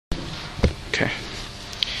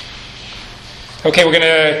Okay, we're going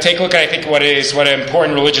to take a look at, I think, what an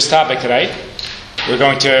important religious topic tonight. We're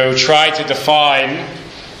going to try to define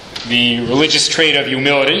the religious trait of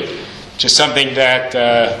humility, which is something that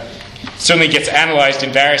certainly gets analyzed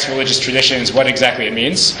in various religious traditions, what exactly it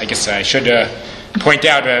means. I guess I should point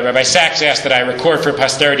out, Rabbi Sachs asked that I record for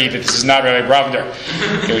posterity that this is not Rabbi Bravner,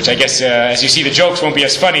 which I guess, as you see, the jokes won't be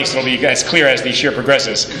as funny, so it'll be as clear as the shir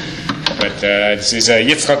progresses. But this is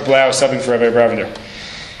Yitzchak Blau, something for Rabbi Bravner.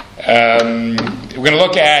 We're going to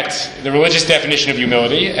look at the religious definition of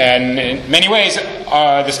humility, and in many ways,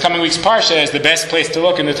 this coming week's parsha is the best place to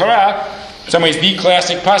look in the Torah. In some ways, the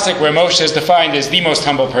classic pasuk where Moshe is defined as the most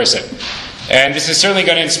humble person. And this is certainly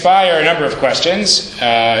going to inspire a number of questions.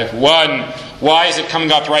 One, why is it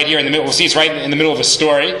coming up right here in the middle? We'll see it's right in the middle of a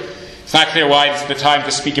story. It's not clear why it's the time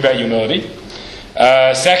to speak about humility.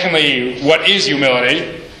 Secondly, what is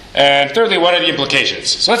humility? And thirdly, what are the implications?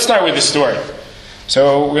 So let's start with the story.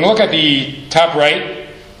 So we're going to look at the top right.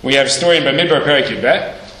 We have a story in Bamidbar Perek Yud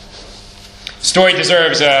Bet. The story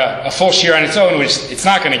deserves a full shir on its own, which it's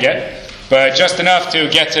not going to get, but just enough to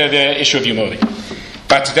get to the issue of humility.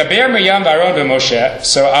 But Daber Miriam v'Aaron v'Moshe.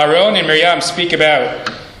 So Aaron and Miriam speak about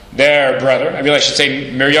their brother. I should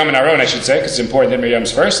say Miriam and Aaron, I should say, because it's important that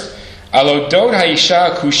Miriam's first. Alodod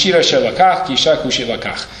ha'isha kushira shelakach kisha kushit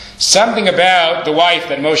lakach. Something about the wife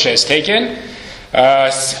that Moshe has taken.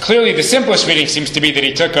 Clearly, the simplest reading seems to be that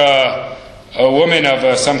he took a woman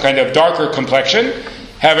of some kind of darker complexion.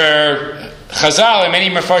 However, Chazal and many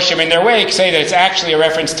Mefarshim in their wake say that it's actually a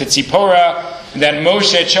reference to Tzipora, that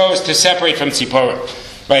Moshe chose to separate from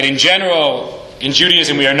Tzipora. Right? In general, in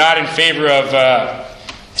Judaism, we are not in favor of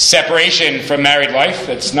separation from married life.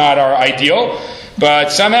 That's not our ideal.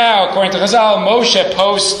 But somehow, according to Chazal, Moshe,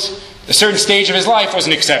 post a certain stage of his life, was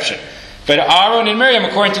an exception. But Aaron and Miriam,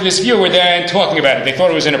 according to this view, were then talking about it. They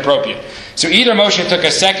thought it was inappropriate. So either Moshe took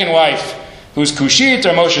a second wife who's Kushit, or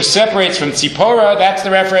Moshe separates from Tzipora. That's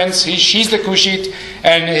the reference. She's the Kushit,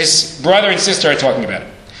 and his brother and sister are talking about it.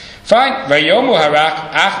 Fine. Vayomu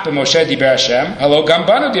harak ach b'Moshe diber Hashem, halo gam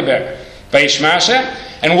banu diber vayishma Hashem.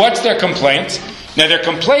 And what's their complaint? Now their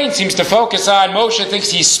complaint seems to focus on Moshe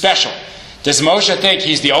thinks he's special. Does Moshe think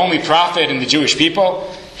he's the only prophet in the Jewish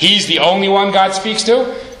people? He's the only one God speaks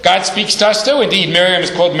to? God speaks to us too. Indeed, Miriam is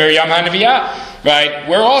called Miriam HaNaviyah. Right?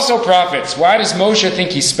 We're also prophets. Why does Moshe think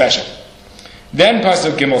he's special? Then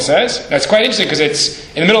Pasuk Gimel says, that's quite interesting because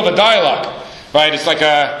it's in the middle of a dialogue. Right? It's like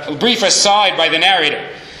a brief aside by the narrator.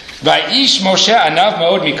 Vayish Moshe anav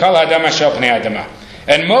ma'od mikol ha'adam asher pnei ha'adamah.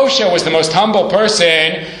 And Moshe was the most humble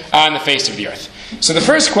person on the face of the earth. So the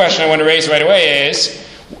first question I want to raise right away is,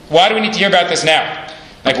 why do we need to hear about this now?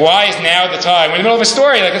 Like, why is now the time? We're in the middle of a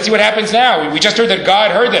story. Like, let's see what happens now. We just heard that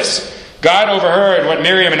God heard this. God overheard what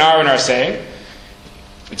Miriam and Aaron are saying.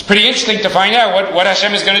 It's pretty interesting to find out what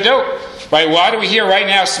Hashem is going to do. Right? Why do we hear right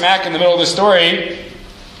now, smack in the middle of the story,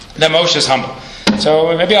 that Moshe is humble?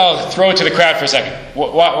 So maybe I'll throw it to the crowd for a second.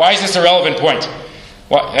 Why is this a relevant point?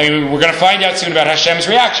 We're going to find out soon about Hashem's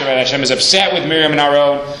reaction. Right? Hashem is upset with Miriam and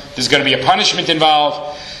Aaron. There's going to be a punishment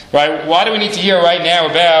involved. Right? Why do we need to hear right now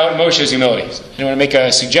about Moshe's humility? Anyone want to make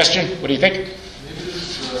a suggestion? What do you think? Maybe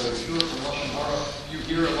this is short from Lashon Hara. If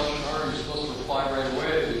you hear a Lashon Hara, you're supposed to reply right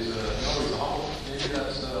away. He's humble. Maybe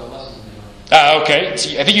that's a lesson. Okay.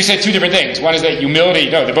 I think you said two different things. One is that humility.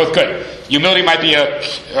 No, they're both good. Humility might be a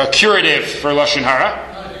curative for Lashon Hara.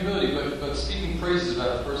 Not humility, but speaking praises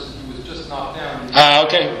about a person who was just knocked down.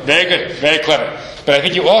 Okay. Very good. Very clever. But I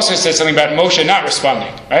think you also said something about Moshe not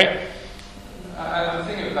responding, right? I'm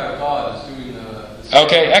thinking about God as doing this.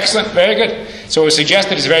 Okay, excellent, very good. So we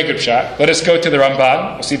suggested is a very good shot. Let us go to the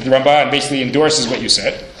Ramban. We'll see that the Ramban basically endorses what you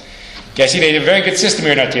said. Okay, I see they have a very good system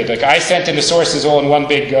here, not here. Like I sent in the sources all in one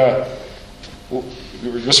big,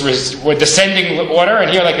 with descending order,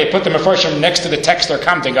 and here like they put the Mefarshim next to the text they're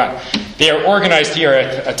commenting on. They are organized here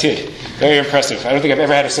at Atid. Very impressive. I don't think I've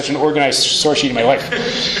ever had such an organized source sheet in my life.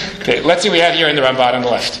 Okay, let's see what we have here in the Ramban on the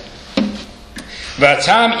left.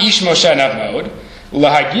 V'atam ish Moshe anav ma'od.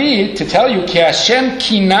 Lahagid, to tell you, ki Hashem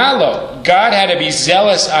kinalo, God had to be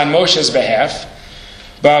zealous on Moshe's behalf,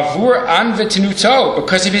 ba'avur an v'tenuto,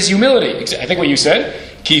 because of his humility. I think what you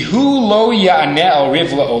said, ki hu lo ya'aneh al riv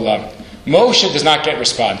la'olam. Moshe does not get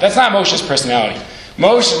respond. That's not Moshe's personality.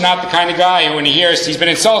 Moshe is not the kind of guy who, when he hears he's been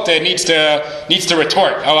insulted, needs to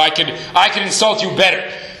retort. Oh, I could insult you better.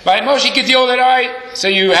 Right? Moshe could deal with it. All right. So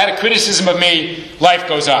you had a criticism of me. Life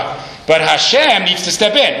goes on. But Hashem needs to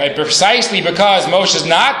step in, right? Precisely because Moshe is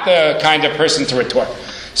not the kind of person to retort.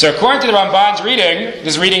 So according to the Ramban's reading,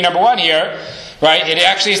 this reading number 1 here, right? It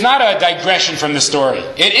actually is not a digression from the story.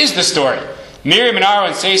 It is the story. Miriam and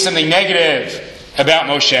Aaron say something negative about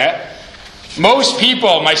Moshe. Most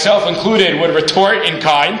people, myself included, would retort in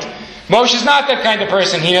kind. Moshe is not that kind of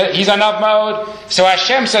person. He's on up mode. So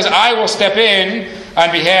Hashem says, I will step in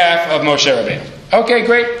on behalf of Moshe Rabbeinu. Okay,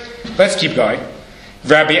 great. Let's keep going.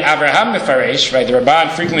 Rabbi Avraham Mefaresh, right, the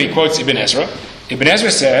Ramban frequently quotes Ibn Ezra. Ibn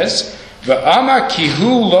Ezra says, V'amar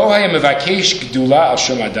kihu lo haya mevakesh gdula al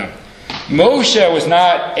shum adam. Moshe was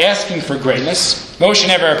not asking for greatness. Moshe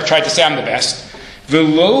never tried to say, I'm the best.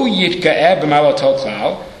 V'lo yitka'eh b'malotol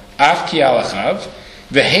klal, af ki alachav,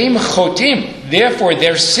 v'heim chotim. Therefore,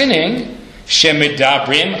 they're sinning,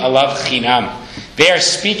 shemidabrim alav chinam. They are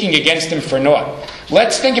speaking against him for naught.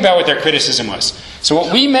 Let's think about what their criticism was. So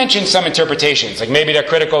what we mentioned some interpretations, like maybe they're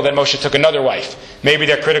critical that Moshe took another wife. Maybe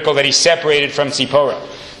they're critical that he separated from Tzipora.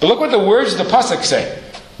 But look what the words of the Pasuk say.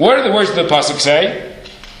 What do the words of the Pasuk say?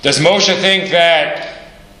 Does Moshe think that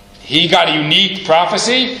he got a unique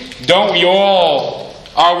prophecy? Don't we all,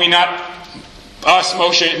 are we not, us,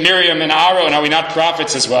 Moshe, Miriam, and Aaron, are we not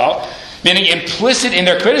prophets as well? Meaning implicit in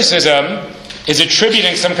their criticism is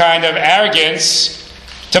attributing some kind of arrogance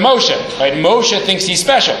to Moshe. Right? Moshe thinks he's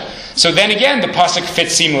special. So then again, the pasuk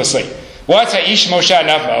fits seamlessly. What's Ha'ish Moshe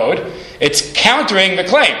Navod? It's countering the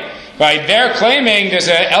claim. Right? They're claiming there's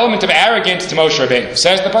an element of arrogance to Moshe Rabbeinu.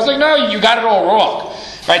 Says the pasuk, no, you got it all wrong.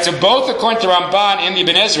 Right? So both according to Ramban and the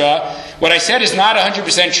Ibn Ezra, what I said is not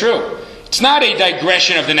 100% true. It's not a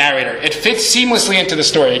digression of the narrator. It fits seamlessly into the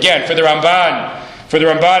story. Again, for the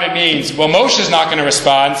Ramban it means, well, Moshe's not going to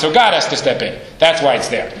respond, so God has to step in. That's why it's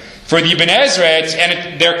there. For the Ibn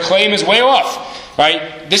Ezra, their claim is way off.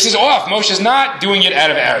 Right? This is off. Moshe's not doing it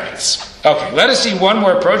out of arrogance. Okay, let us see one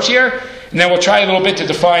more approach here, and then we'll try a little bit to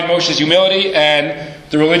define Moshe's humility and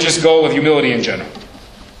the religious goal of humility in general.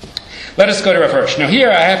 Let us go to Rav Hirsch. Now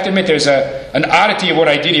here, I have to admit, there's an oddity of what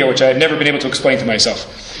I did here, which I've never been able to explain to myself.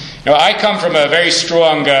 Now, I come from a very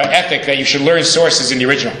strong ethic that you should learn sources in the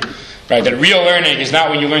original. Right? That real learning is not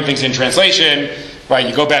when you learn things in translation. Right?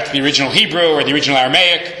 You go back to the original Hebrew or the original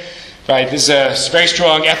Aramaic. Right? This is a very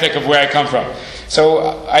strong ethic of where I come from.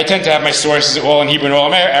 So I tend to have my sources all in Hebrew and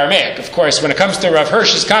all Aramaic. Of course, when it comes to Rav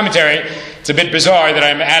Hirsch's commentary, it's a bit bizarre that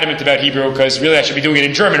I'm adamant about Hebrew, because really I should be doing it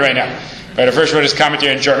in German right now. Right? Rav Hirsch wrote his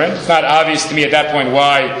commentary in German. It's not obvious to me at that point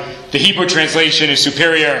why the Hebrew translation is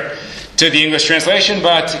superior to the English translation,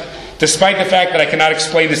 but despite the fact that I cannot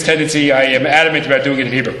explain this tendency, I am adamant about doing it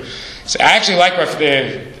in Hebrew. So I actually like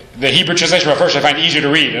the Hebrew translation of Rav Hirsch. I find it easier to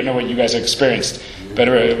read. I don't know what you guys have experienced, but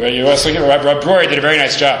you also Rav Breuer did a very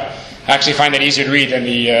nice job. I actually find that easier to read than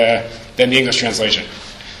the English translation.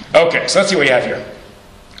 Okay, so let's see what we have here.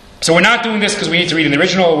 So we're not doing this because we need to read in the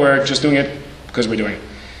original. We're just doing it because we're doing it.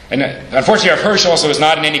 And unfortunately, Rav Hirsch also is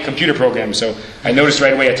not in any computer program, so I noticed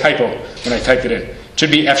right away a typo when I typed it in. It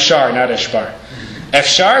should be Efshar, not Eshbar.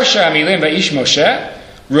 Efshar sha'amilim va'ish Moshe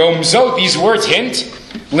romzot. These words hint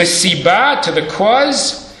l'siba, to the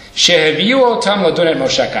cause shehaviu otam ladun et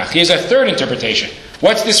Moshe kach. Here's a third interpretation.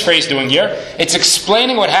 What's this phrase doing here? It's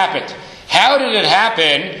explaining what happened. How did it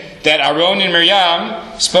happen that Aaron and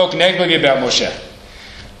Miriam spoke negatively about Moshe?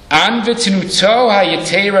 An v'tnuto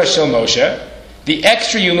ha'yetera shel Moshe, the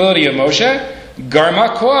extra humility of Moshe,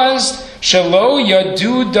 garma caused shelo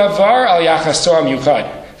yadu davar al yachaso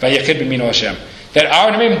ha'miuchad v'yechid b'mino Hashem. That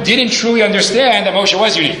Aaron and Miriam didn't truly understand that Moshe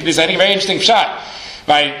was unique. This is, I think, a very interesting shot.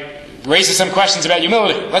 Right? Raises some questions about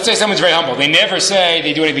humility. Let's say someone's very humble. They never say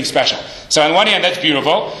they do anything special. So on one hand, that's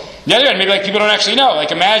beautiful. On the other hand, maybe like people don't actually know.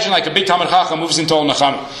 Like imagine like a big Talmid Chacham moves into Ol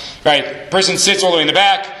Nechama. Right? Person sits all the way in the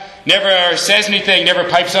back, never says anything, never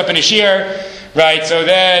pipes up in a shir. Right? So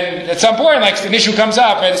then at some point, like an issue comes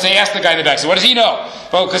up, and they ask the guy in the back, so what does he know?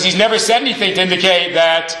 Well, because he's never said anything to indicate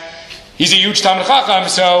that he's a huge Talmid Chacham,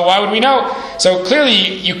 so why would we know? So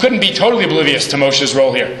clearly, you couldn't be totally oblivious to Moshe's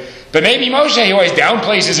role here. But maybe Moshe, he always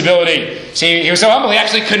downplays his ability. See, he was so humble, he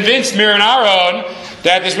actually convinced Miriam and Aaron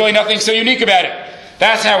that there's really nothing so unique about it.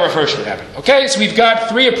 That's how Rav Hirsch would happen. Okay, so we've got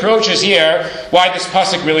three approaches here why this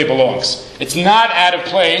pasuk really belongs. It's not out of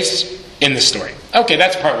place in the story. Okay,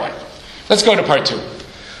 that's part one. Let's go to part two.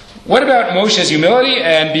 What about Moshe's humility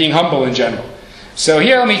and being humble in general? So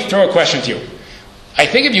here, let me throw a question to you. I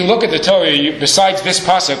think if you look at the Torah, besides this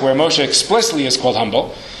pasuk where Moshe explicitly is called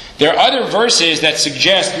humble, there are other verses that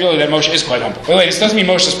suggest really that Moshe is quite humble. Well, this doesn't mean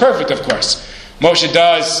Moshe is perfect, of course. Moshe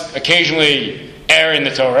does occasionally err in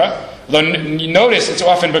the Torah. Though you notice it's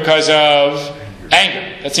often because of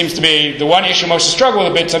anger. That seems to be the one issue Moshe struggles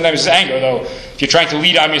with a bit. Sometimes is anger, though if you're trying to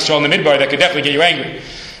lead Am Yisrael in the Midbar, that could definitely get you angry.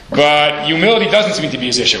 But humility doesn't seem to be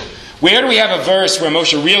his issue. Where do we have a verse where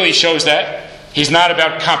Moshe really shows that? He's not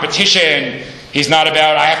about competition. He's not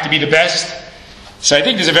about, I have to be the best. So I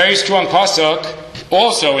think there's a very strong pasuk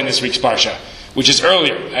also in this week's parsha, which is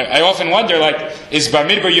earlier. I often wonder, is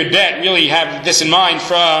Bamidbar Yudet really have this in mind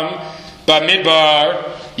from Bamidbar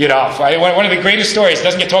Yudalf? One of the greatest stories,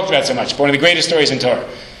 doesn't get talked about so much, but one of the greatest stories in Torah.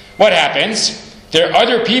 What happens? There are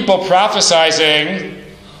other people prophesizing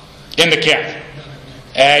in the camp.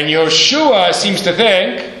 And Yoshua seems to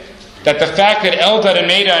think that the fact that Eldad and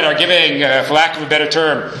Medad are giving, for lack of a better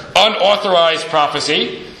term, unauthorized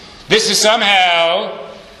prophecy, this is somehow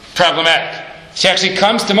problematic. She actually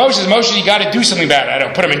comes to Moshe. Moshe, you got to do something about it. I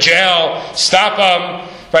don't put him in jail, stop him,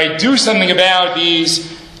 right? Do something about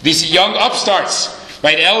these young upstarts,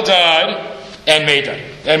 right? Eldad and Medad.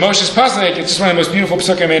 And Moshe's pasuk, it's just one of the most beautiful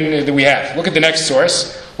psukim that we have. Look at the next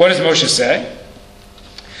source. What does Moshe say?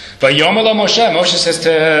 Vayomelo Moshe. Moshe says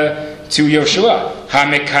to Yoshua,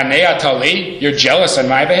 "Hamekanei atali, you're jealous on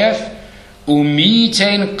my behalf.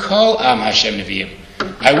 Umitein kol am Hashem neviim."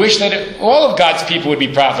 I wish that all of God's people would be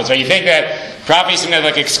prophets. Right? You think that prophecy is some kind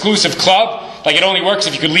of exclusive club? Like it only works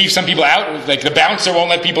if you could leave some people out. Like the bouncer won't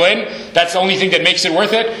let people in. That's the only thing that makes it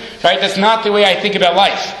worth it. Right? That's not the way I think about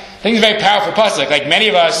life. I think it's a very powerful pasuk. Like many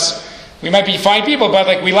of us, we might be fine people,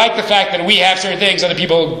 but we like the fact that we have certain things other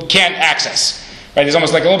people can't access. Right? There's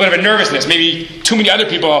almost like a little bit of a nervousness. Maybe too many other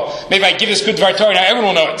people. Maybe I give this good Dvar Torah, now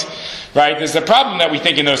everyone will know it. Right? There's the problem that we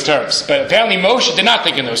think in those terms. But apparently Moshe did not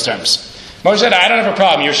think in those terms. Moshe said, I don't have a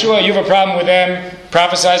problem. Yeshua, you have a problem with them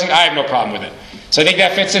prophesizing? I have no problem with it. So I think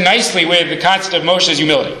that fits in nicely with the concept of Moshe's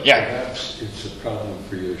humility. Yeah? Perhaps it's a problem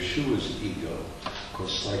for Yeshua's ego. Of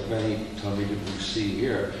course, like many Talmidim we see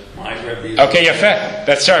here, my Rebbe... Okay, Yafeh.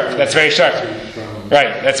 That's sharp. That's very sharp.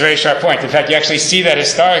 Right. That's a very sharp point. In fact, you actually see that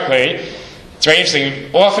historically. It's very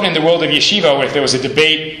interesting. Often in the world of yeshiva, if there was a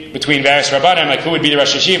debate between various rabbanim, like who would be the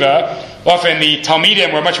Rosh Yeshiva, often the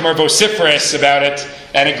Talmidim were much more vociferous about it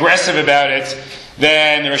and aggressive about it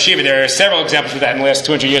than the Rosh Yeshiva. There are several examples of that in the last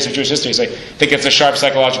 200 years of Jewish history. So I think it's a sharp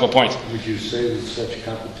psychological point. Would you say that such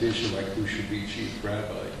competition, like who should be chief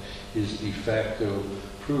rabbi, is de facto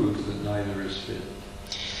proof that neither is fit?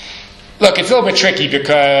 Look, it's a little bit tricky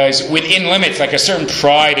because within limits, like a certain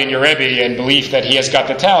pride in your Rebbe and belief that he has got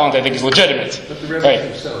the talent, I think is legitimate. But the Rebbe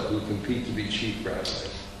himself will compete to be chief rabbi.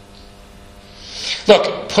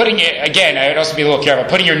 Look, putting it, again, I would also be a little careful.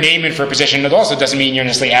 Putting your name in for a position, it also doesn't mean you're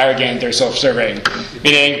necessarily arrogant or self-serving.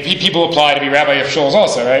 Meaning, people apply to be rabbi of shuls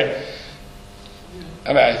also, right?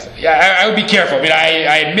 I would be careful. I mean,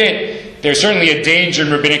 I admit there's certainly a danger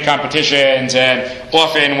in rabbinic competitions, and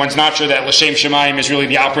often one's not sure that L'Shem Shemaim is really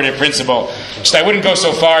the operative principle. Just I wouldn't go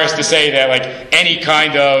so far as to say that like any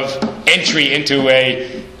kind of entry into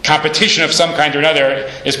a competition of some kind or another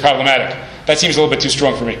is problematic. That seems a little bit too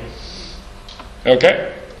strong for me.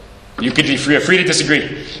 Okay? You could be free to disagree.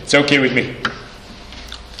 It's okay with me.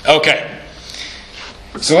 Okay.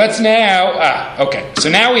 So let's now, So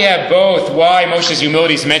now we have both why Moshe's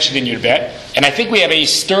humility is mentioned in Yud-Bet, and I think we have a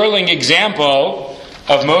sterling example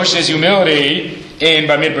of Moshe's humility in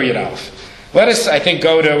Bamidbar Yud-Aleph. Let us, I think,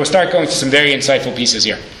 we'll start going to some very insightful pieces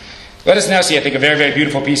here. Let us now see, I think, a very, very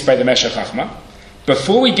beautiful piece by the Meshech Chachma.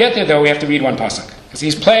 Before we get there, though, we have to read one pasuk. Because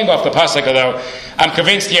he's playing off the pasuk, although I'm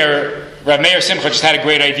convinced here, Rav Meir Simcha just had a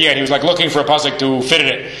great idea, and he was like looking for a pasuk to fit in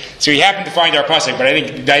it. So he happened to find our pasuk, but I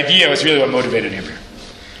think the idea was really what motivated him here.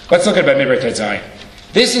 Let's look at Bamidbar Tetzayin.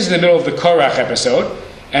 This is in the middle of the Korach episode,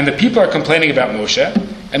 and the people are complaining about Moshe,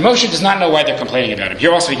 and Moshe does not know why they're complaining about him.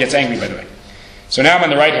 Here also he gets angry, by the way. So now I'm on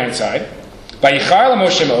the right-hand side. Vayichar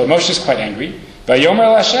Moshe Mo, Moshe is quite angry. Vayomer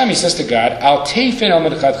el Hashem, he says to God, Al teifin el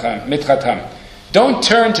mitchatam. Don't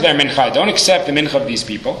turn to their mincha, don't accept the mincha of these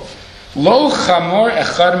people. Lo chamor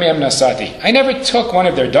echad me'em nasati. I never took one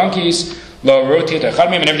of their donkeys. Lo rotit echad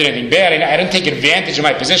me'em, I never did anything bad. I didn't take advantage of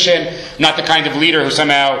my position. I'm not the kind of leader who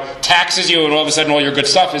somehow taxes you and all of a sudden all your good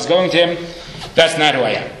stuff is going to him. That's not who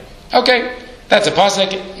I am. Okay, that's a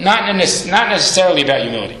pasuk, not necessarily about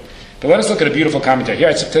humility. But let us look at a beautiful commentary. Here,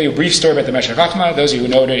 I'll tell you a brief story about the Meshech Chachma. Those of you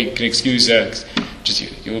who know it can excuse just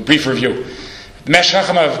a brief review. The Meshech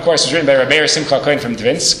Chachma, of course, was written by Rabbi Meir Simcha Cohen from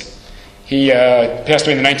Dvinsk. He passed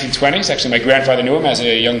away in the 1920s. Actually, my grandfather knew him as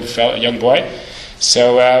a young boy.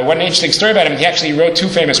 So one interesting story about him, he actually wrote two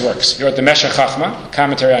famous works. He wrote the Meshech Chachma, a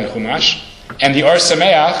commentary on Chumash, and the Or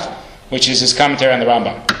Sameach, which is his commentary on the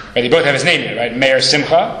Rambam. Right, they both have his name in it, right? Meir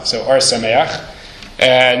Simcha, so Or Sameach.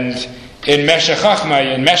 And in Meshech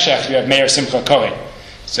Chachma, in Meshech, you have Meir Simcha Cohen.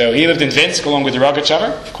 So he lived in Dvinsk along with the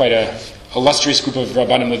Rogatchover. Quite a illustrious group of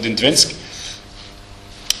Rabbanim lived in Dvinsk.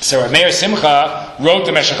 So Meir Simcha wrote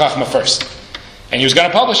the Meshech Chachma first. And he was going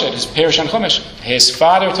to publish it, his Perush on Chumash. His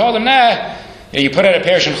father told him, you put out a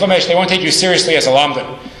Perush on Chumash, they won't take you seriously as a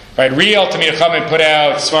Lamdan. Right? Real Talmidei Chacham put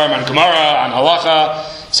out Svarim on Gemara, on Halacha.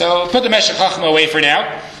 So put the Meshech Chachma away for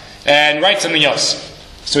now and write something else.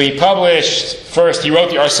 So he published first, he wrote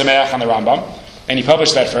the Or Sameach on the Rambam, and he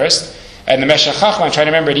published that first. And the Meshech Chachma, I'm trying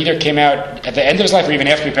to remember, it either came out at the end of his life or even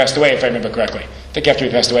after he passed away, if I remember correctly. I think after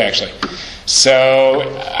he passed away, actually.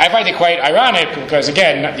 So I find it quite ironic because,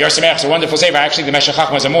 again, the Or Sameach is a wonderful sefer. Actually, the Meshech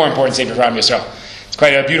Chachma is a more important sefer for Am Yisrael. It's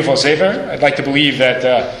quite a beautiful sefer. I'd like to believe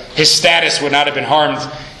that his status would not have been harmed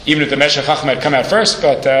even if the Meshech Chachma had come out first,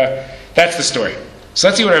 but that's the story. So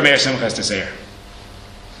let's see what Meir Simcha has to say here.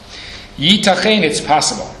 Yitachein, it's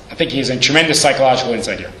possible. I think he has a tremendous psychological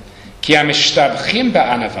insight here. Ki hamishtabchim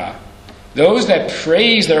ba'anava, those that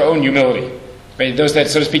praise their own humility, right? Those that,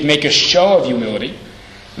 so to speak, make a show of humility,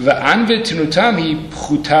 va'anvet tenutam hi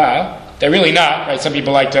pchuta, they're really not, right? Some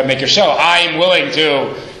people like to make a show. I'm willing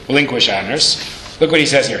to relinquish honors. Look what he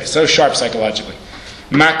says here. It's so sharp psychologically.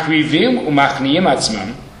 Makrivim umachniyim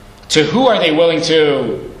atzmam, to who are they willing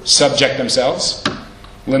to subject themselves?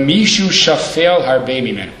 Lemishu shafel harbe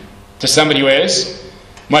mimenu, to somebody who is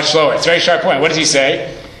much lower. It's a very sharp point. What does he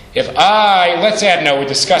say? If let's say, I don't know, we're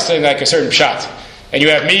discussing like a certain pshat, and you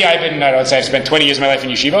have me, I've spent 20 years of my life in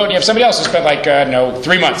yeshiva, and you have somebody else who spent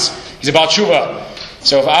 3 months. He's a Baal Tshuva.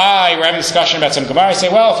 So if we're having a discussion about some Gemara, I say,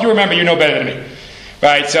 well, if you remember, you know better than me.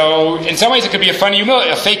 Right? So in some ways it could be a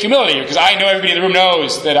fake humility, because I know everybody in the room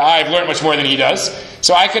knows that I've learned much more than he does.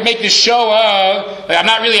 So I could make this show of, I'm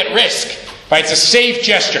not really at risk. Right? It's a safe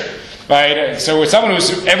gesture. Right? So with someone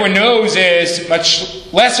who everyone knows is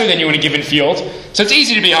much lesser than you in a given field, so it's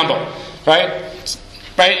easy to be humble. Right?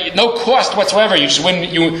 Right? No cost whatsoever. You should win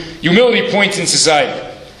humility points in society.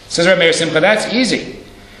 Says Rabbi Meir Simcha, that's easy.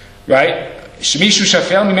 Right? Shmishu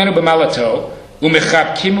shafel mimenu b'malato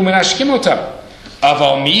umechabkim umenashkim otam.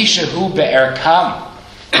 Aval mi shehu be'erkam.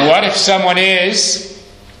 What if someone is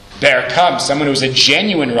be'erkam, someone who's a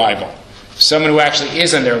genuine rival, someone who actually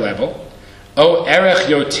is on their level? O erech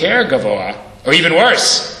yoter gavoa, or even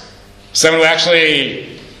worse, someone who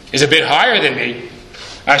actually is a bit higher than me.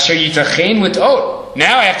 Asher yitachein with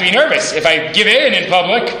now I have to be nervous. If I give in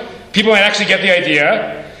public, people might actually get the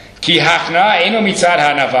idea. Ki hachna eino mitzad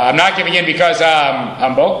hanava. I'm not giving in because I'm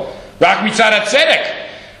humble. Rak mitzad hatzedek.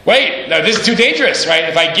 Wait, no, this is too dangerous, right?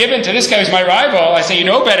 If I give in to this guy who's my rival, I say, you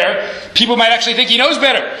know better, people might actually think he knows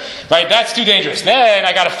better, right? That's too dangerous. Then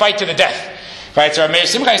I got to fight to the death, right? So our Meir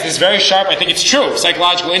Simcha is this very sharp, I think it's true,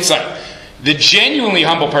 psychological insight. The genuinely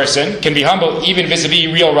humble person can be humble even vis-a-vis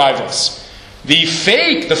real rivals. The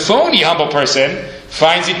phony humble person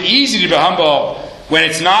finds it easy to be humble when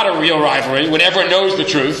it's not a real rivalry, when everyone knows the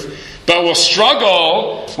truth, but will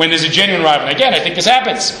struggle when there's a genuine rivalry. Again, I think this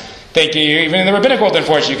happens. Even in the rabbinic world,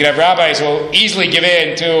 unfortunately, you can have rabbis who will easily give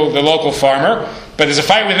in to the local farmer, but there's a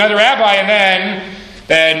fight with another rabbi, and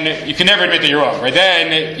then you can never admit that you're wrong, right?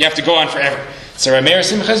 Then you have to go on forever. So Meir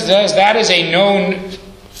Simcha says that is a known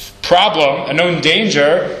problem, a known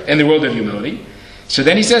danger in the world of humility. So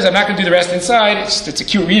then he says, I'm not going to do the rest inside, it's a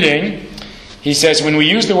cute reading. He says, when we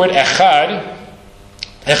use the word echad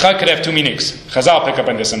could have two meanings. Chazal pick up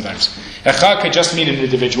on this sometimes. Echad could just mean an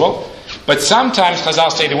individual, but sometimes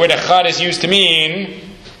Chazal say the word echad is used to mean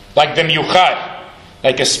like the miyuchad,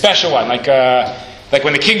 like a special one, like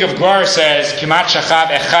when the king of Gur says kimat shachav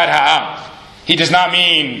echad ha'am. He does not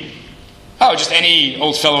mean just any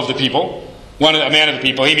old fellow of the people, a man of the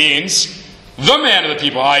people. He means the man of the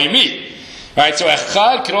people, i.e. me. Right? So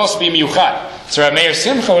echad could also be miyuchad. So Rabbi Meir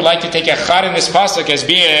Simcha would like to take echad in this pasuk as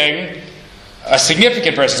being a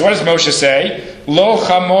significant person. So what does Moshe say? Lo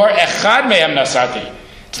chamor echad mehem nasati.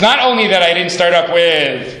 It's not only that I didn't start up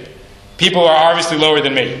with people who are obviously lower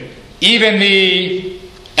than me. Even the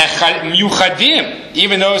miyuchadim,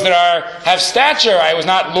 even those that have stature, I was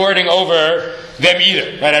not lording over them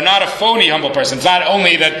either. Right? I'm not a phony humble person. It's not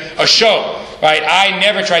only that a show. Right? I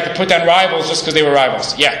never tried to put down rivals just because they were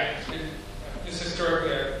rivals. Yeah. Just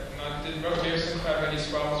historically, did Meir Simcha have any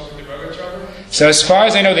problems with the Rogatchover? So as far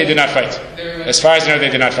as I know, they did not fight.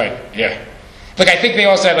 Yeah. Look, I think they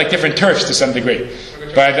also had different turfs to some degree,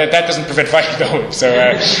 but that doesn't prevent fighting though. So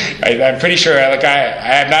I'm pretty sure. I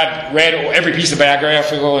have not read every piece of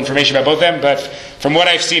biographical information about both of them, but from what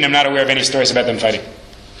I've seen, I'm not aware of any stories about them fighting.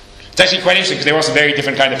 It's actually quite interesting because they were also very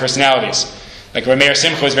different kind of personalities. Like Meir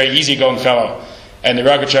Simcha was a very easygoing fellow, and the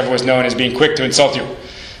Rogatchover was known as being quick to insult you.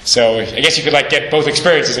 So I guess you could get both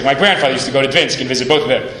experiences. Like my grandfather used to go to Dvinsk and visit both of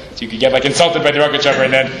them. So you could get insulted by the Rogatchover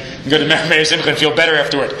and then go to Meir Simcha and feel better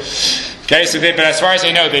afterward. Okay, but as far as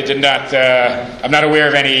I know, they did not. I'm not aware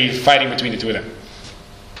of any fighting between the two of them.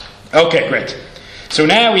 Okay, great. So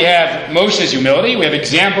now we have Moshe's humility. We have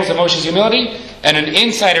examples of Moshe's humility and an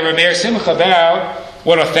insight of Meir Simcha about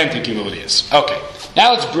what authentic humility is. Okay,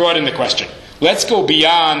 now let's broaden the question. Let's go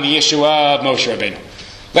beyond the issue of Moshe Rabbeinu.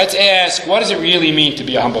 Let's ask, what does it really mean to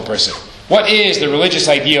be a humble person? What is the religious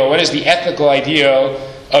ideal? What is the ethical ideal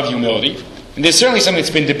of humility? And there's certainly something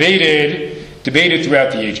that's been debated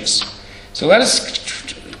throughout the ages. So let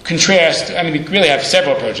us contrast, we really have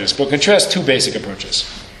several approaches, but contrast two basic approaches.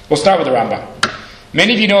 We'll start with the Rambam.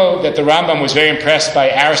 Many of you know that the Rambam was very impressed by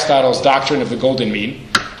Aristotle's doctrine of the golden mean,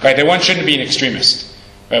 right? That one shouldn't be an extremist.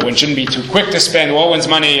 Right? One shouldn't be too quick to spend all one's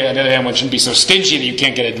money. On the other hand, one shouldn't be so stingy that you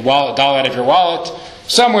can't get a dollar out of your wallet.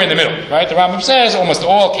 Somewhere in the middle, right? The Rambam says almost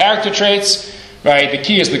all character traits, right? The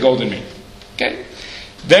key is the golden mean. Okay?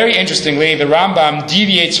 Very interestingly, the Rambam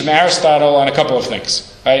deviates from Aristotle on a couple of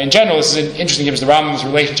things. Right? In general, this is interesting because the Rambam's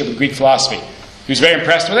relationship with Greek philosophy. He was very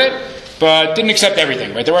impressed with it, but didn't accept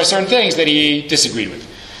everything. Right? There were certain things that he disagreed with.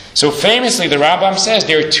 So famously, the Rambam says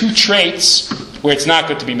there are two traits where it's not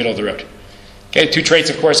good to be middle of the road. Okay, the two traits,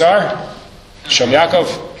 of course, are Shem Yaakov.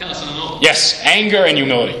 Yes, anger and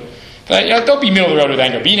humility. But, don't be middle of the road with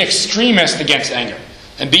anger. Be an extremist against anger,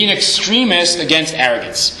 and be an extremist against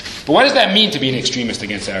arrogance. But what does that mean to be an extremist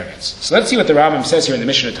against arrogance? So let's see what the Rambam says here in the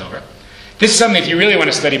Mishnah Torah. This is something, if you really want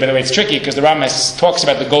to study, by the way, it's tricky because the Rambam talks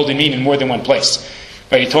about the golden mean in more than one place.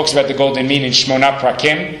 Right? He talks about the golden mean in Shmona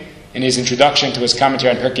Prakim, in his introduction to his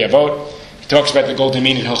commentary on Pirkei Avot. He talks about the golden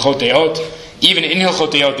mean in Hilchot Deot. Even in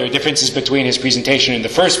Hilchot Deot, there are differences between his presentation in the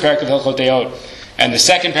first parak of Hilchot Deot and the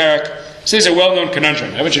second parak. So this is a well-known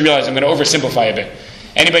conundrum. I want you to realize I'm going to oversimplify a bit.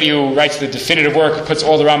 Anybody who writes the definitive work, puts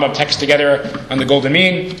all the Rambam texts together on the golden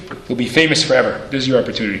mean, will be famous forever. This is your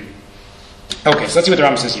opportunity. Okay, so let's see what the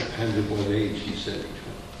Rambam says here. And at what age he said.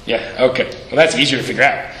 Yeah, okay. Well, that's easier to figure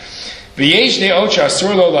out.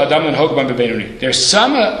 There's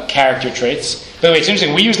some character traits. By the way, it's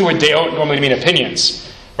interesting. We use the word deot normally to mean opinions.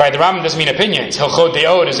 Right? The Rambam doesn't mean opinions. Hilchot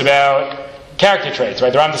Deot is about character traits.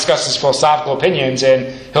 Right? The Rambam discusses philosophical opinions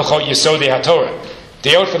in Hilchot Yesodei HaTorah.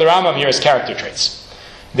 Deot for the Rambam here is character traits.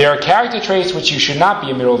 There are character traits which you should not be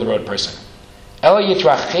a middle-of-the-road person.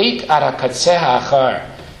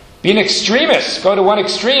 Be an extremist. Go to one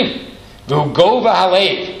extreme.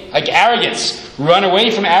 Like arrogance. Run away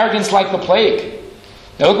from arrogance like the plague.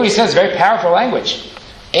 Now look what he says. Very powerful language.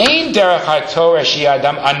 The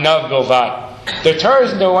Torah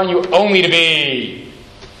isn't the one you only to be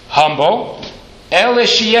humble. But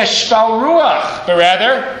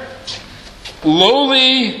rather,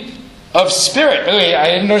 lowly of spirit. By the way, I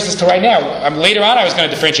didn't notice this till right now. Later on I was going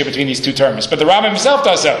to differentiate between these two terms. But the Rambam himself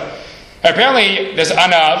does so. Apparently, there's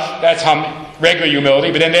anav, that's regular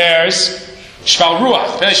humility, but then there's shval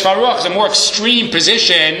ruach. Shval ruach is a more extreme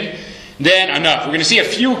position than anav. We're going to see a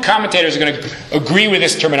few commentators are going to agree with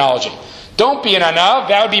this terminology. Don't be an anav,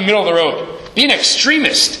 that would be middle of the road. Be an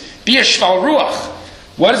extremist. Be a shval ruach.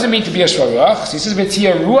 What does it mean to be a shval ruach? So he says,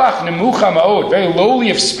 "V'tzia ruach nemucha ma'od," very lowly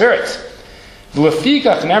of spirit.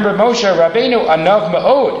 V'lefikach nemar Moshe Rabbeinu anav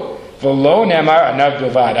ma'od. V'lo nemar anav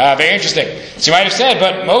bilvad. Very interesting. So you might have said,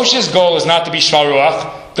 but Moshe's goal is not to be shval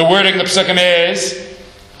ruach. The wording in the Pesukim is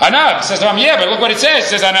anav. Says the Rambam, yeah, but look what it says. It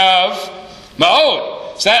says anav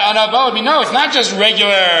ma'od. So that anav ma'od means, no, it's not just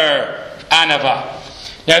regular anava.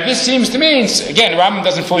 Now this seems to mean, again, the Rambam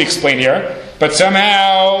doesn't fully explain here, but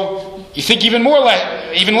somehow you think even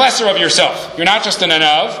lesser of yourself. You're not just an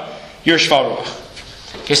anav, you're shval ruach.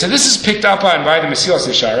 Okay, so this is picked up on by the Mesilas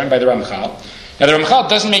Yesharim, by the Ramchal. Now the Ramchal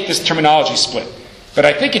doesn't make this terminology split, but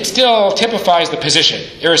I think it still typifies the position,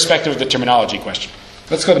 irrespective of the terminology question.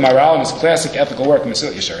 Let's go to Maharal in his classic ethical work,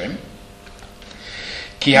 Mesilas Yesharim.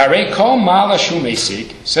 Ki harei kol ma'ala shu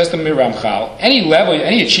meisig, says the Ramchal, any level,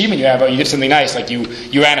 any achievement you have, you did something nice, like you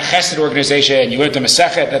ran a chesed organization, you lived a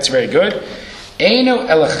Masechet, that's very good. Eino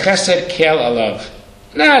el chesed kel alav.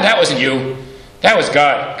 Nah, that wasn't you. That was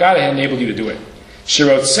God. God had enabled you to do it.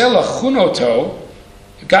 Shirotze lachunoto,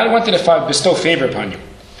 God wanted to bestow favor upon you.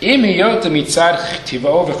 But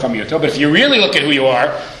if you really look at who you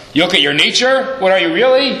are, you look at your nature, what are you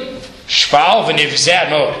really? Shval v'nivzat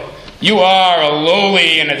mod. You are a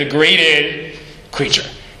lowly and a degraded creature.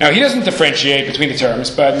 Now, he doesn't differentiate between the terms,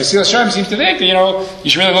 but Mesilas Yesharim seems to think that, you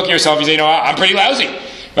should really look at yourself and say, I'm pretty lousy.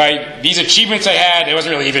 Right? These achievements I had, it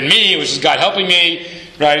wasn't really even me, it was just God helping me.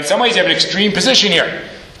 Right? In some ways, you have an extreme position here.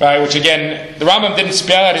 Right? Which again, the Rambam didn't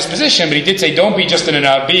spell out his position, but he did say, don't be just an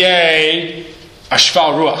anav, be a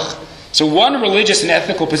shval ruach. So one religious and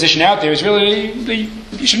ethical position out there is really, you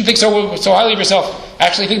shouldn't think so highly of yourself.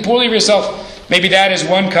 Actually think poorly of yourself. Maybe that is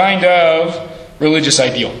one kind of religious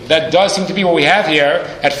ideal. That does seem to be what we have here,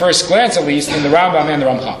 at first glance at least, in the Rambam and the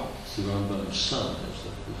Ramchal. The Rambam's son has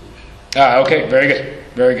that position. Okay, very good.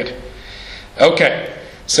 Very good. Okay,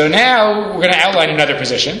 so now we're going to outline another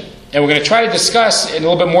position, and we're going to try to discuss in a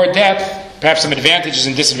little bit more depth, perhaps some advantages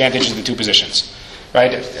and disadvantages of the two positions.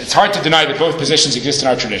 Right? It's hard to deny that both positions exist in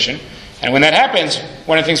our tradition. And when that happens,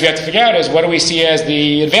 one of the things we have to figure out is what do we see as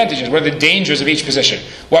the advantages? What are the dangers of each position?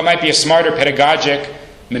 What might be a smarter pedagogic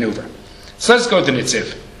maneuver? So let's go to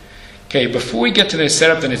Nitziv. Okay, before we get to the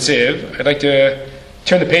set up the Nitziv, I'd like to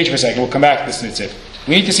turn the page for a second. We'll come back to this Nitziv.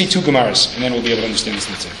 We need to see 2 Gemaras, and then we'll be able to understand this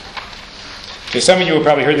Nitziv. Okay, some of you have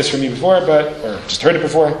probably heard this from me before, or just heard it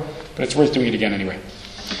before, but it's worth doing it again anyway.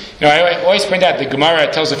 I always point out the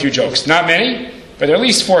Gemara tells a few jokes. Not many, but there are at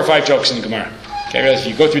least 4 or 5 jokes in the Gemara. Okay, really, if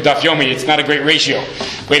you go through Daf Yomi, it's not a great ratio,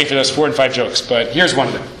 waiting for those 4 and 5 jokes, but here's one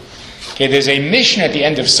of them. Okay, there's a mission at the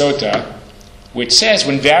end of Sota, which says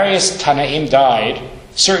when various Tanaim died,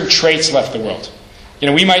 certain traits left the world.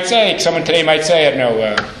 We might say, someone today might say, for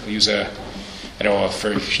Yushal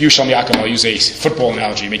Yaakov, I'll use a football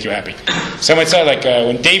analogy to make you happy. Someone said,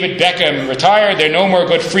 when David Beckham retired, there are no more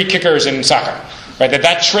good free kickers in soccer. Right?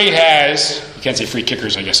 That trait has, you can't say free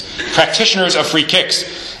kickers, I guess, practitioners of free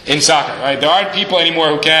kicks in soccer. Right? There aren't people anymore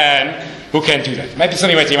who can do that. It might be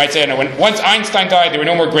something you might say, once Einstein died, there were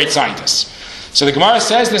no more great scientists. So the Gemara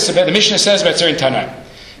says this about, the Mishnah says about certain Tanaim.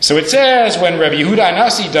 So it says when Rabbi Yehuda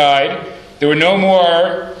Anasi died, there were no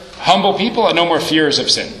more humble people and no more fears of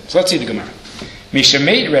sin. So let's see the Gemara.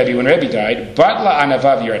 Mishameit Rebbe, when Rebbe died, Batla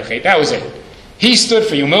Anavav Yeredchet. That was it. He stood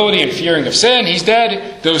for humility and fearing of sin. He's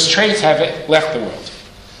dead. Those traits have left the world.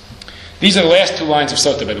 These are the last 2 lines of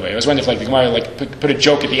Sota, by the way. I was wondering if the Gemara put a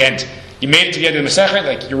joke at the end. You made it to the end of the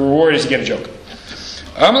Masechet, your reward is you get a joke.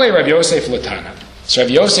 Amalei Rav Yosef Latana. So Rav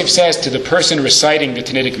Yosef says to the person reciting the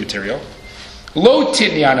Tannitic material, Lo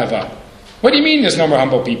titni anava. What do you mean there's no more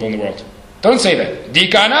humble people in the world? Don't say that.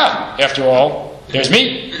 Dikana. After all, there's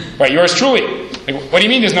me. Right, yours truly. What do you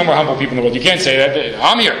mean there's no more humble people in the world? You can't say that.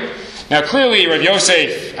 I'm here. Now, clearly, Rav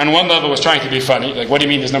Yosef, on one level, was trying to be funny. What do you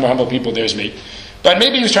mean there's no more humble people? There's me. But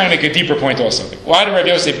maybe he was trying to make a deeper point also. Why did Rav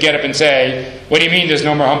Yosef get up and say, what do you mean there's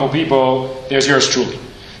no more humble people? There's yours truly.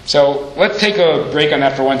 So let's take a break on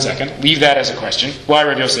that for 1 second. Leave that as a question. Why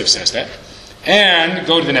Rav Yosef says that. And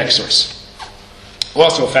go to the next source.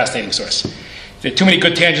 Also a fascinating source. There are too many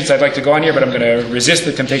good tangents I'd like to go on here, but I'm going to resist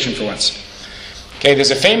the temptation for once. Okay,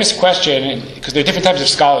 there's a famous question, because there are different types of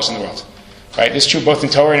scholars in the world. Right? This is true both in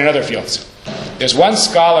Torah and in other fields. There's one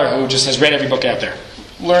scholar who just has read every book out there.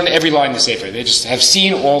 Learned every line in the Sefer. They just have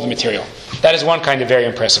seen all the material. That is one kind of very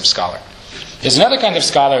impressive scholar. There's another kind of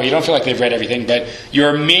scholar who you don't feel like they've read everything, but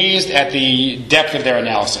you're amazed at the depth of their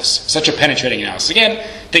analysis. Such a penetrating analysis. Again,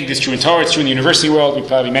 I think this is true in Torah, it's true in the university world.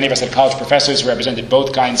 Many of us had college professors who represented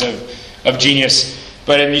both kinds of genius.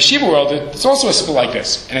 But in the yeshiva world, it's also a split like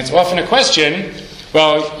this. And it's often a question,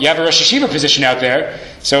 well, you have a Rosh Yeshiva position out there,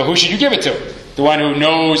 so who should you give it to? The one who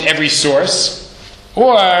knows every source,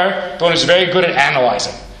 or the one who's very good at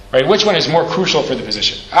analyzing? Right? Which one is more crucial for the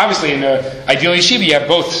position? Obviously, in the ideal yeshiva, you have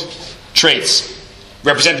both traits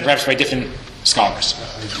represented perhaps by different scholars.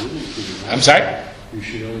 I'm sorry? You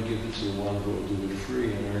should only give it to the one who will do it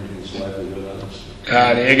free and earn his livelihood honestly.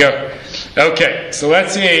 There you go. Okay, so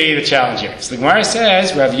let's see the challenge here. So the Gemara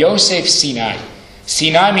says, Rav Yosef Sinai.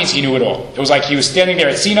 Sinai means he knew it all. It was like he was standing there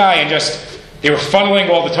at Sinai and they were funneling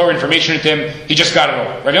all the Torah information into him. He just got it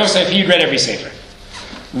all. Rav Yosef, he'd read every sefer.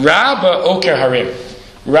 Rabba Oker Harim.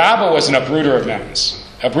 Rabba was an uprooter of mountains.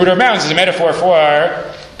 Uprooter of mountains is a metaphor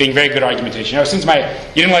for being very good argumentation. Since you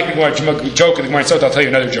didn't like the joke of the Gemara Sota, I'll tell you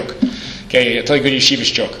another joke. Okay, I'll tell you a good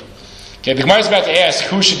yeshivish joke. Okay, the Gemara is about to ask,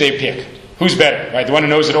 who should they pick? Who's better, right? The one who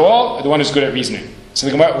knows it all, or the one who's good at reasoning? So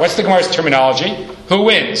the Gemara, what's the Gemara's terminology? Who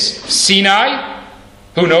wins? Sinai,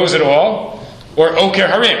 who knows it all, or Oker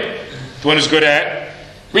Harim, the one who's good at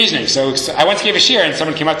reasoning? So I once gave a shiur, and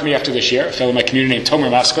someone came up to me after the shiur, a fellow in my community named Tomer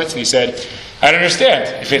Moskowitz, and he said, I don't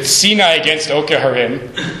understand. If it's Sinai against Oker Harim,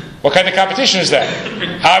 what kind of competition is that?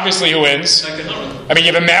 Obviously, who wins? I mean,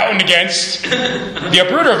 you have a mountain against the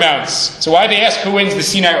uprooter of mountains. So why they ask who wins the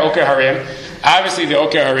Sinai or Oker Harim? Obviously, the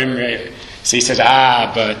Oker Harim. So he says,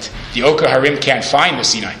 but the Oker Harim can't find the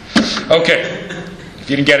Sinai. Okay. If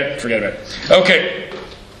you didn't get it, forget about it. Okay.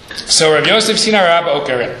 So Rav Yosef Sinai Rabba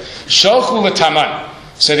Oker Harim. Sholchu l'taman.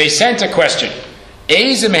 So they sent a question.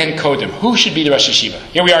 Eizemehen Kodim. Who should be the Rosh Yeshiva?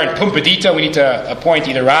 Here we are in Pumbedita. We need to appoint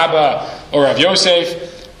either Rabba or Rav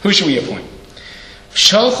Yosef. Who should we appoint?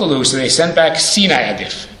 Sholchulu. So they sent back Sinai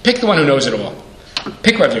Adif. Pick the one who knows it all.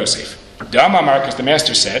 Pick Rav Yosef. Dama Marcus, the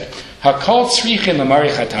master said, Hakol tzrichin l'mari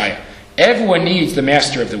chataya. Everyone needs the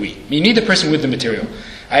master of the wheat. You need the person with the material.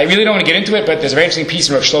 I really don't want to get into it, but there's a very interesting piece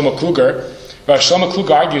in Rav Shlomo Kluger. Rav Shlomo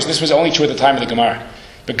Kluger argues this was only true at the time of the Gemara.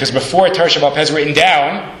 Because before Torah Shabbat Pez written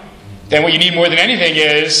down, then what you need more than anything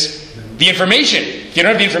is the information. If you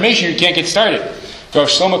don't have the information, you can't get started. Rav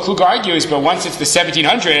Shlomo Kluger argues, but once it's the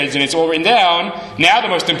 1700s and it's all written down, now the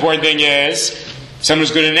most important thing is someone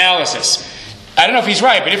who's good at analysis. I don't know if he's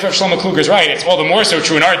right, but if Rav Shlomo Kluger is right, it's all the more so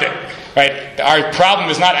true in our day. Right? Our problem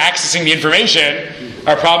is not accessing the information.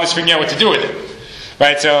 Our problem is figuring out what to do with it.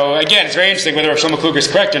 Right? So again, it's very interesting whether Rav Shlomo Kluger is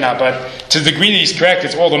correct or not, but to the degree that he's correct,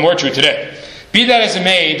 it's all the more true today. Be that as it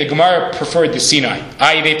may, the Gemara preferred the Sinai.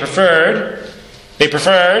 I.e., they preferred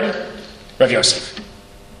Rav Yosef.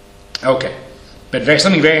 Okay. But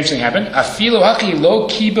something very interesting happened. Afilu hachi lo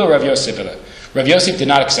kibo Rav Yosef. Rav Yosef did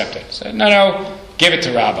not accept it. He said, no, give it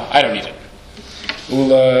to Rabbah. I don't need it.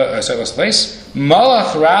 Last place.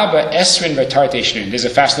 Malach Rabbah Esrin V'Tarte Shnun. There's a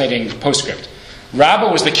fascinating postscript. Rabbah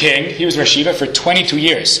was the king. He was Rosh Yeshiva for 22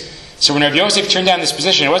 years. So when Rav Yosef turned down this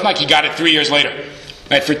position, it wasn't like he got it 3 years later.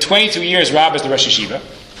 Right? For 22 years, Rabbah is the Rosh Yeshiva.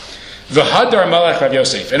 V'Hadar Malach Rav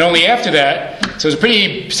Yosef. And only after that, so it was a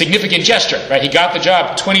pretty significant gesture. Right? He got the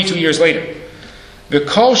job 22 years later.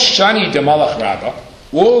 V'Kol Shani de Malach Rabbah.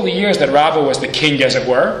 All the years that Rabbah was the king, as it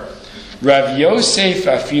were, Rav Yosef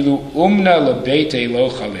afilu umna lebeite lo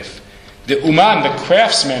chalif. The uman, the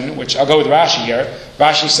craftsman, which I'll go with Rashi here,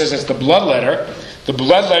 Rashi says it's the bloodletter. The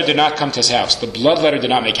bloodletter did not come to his house. The bloodletter did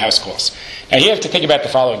not make house calls. Now you have to think about the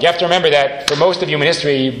following. You have to remember that for most of human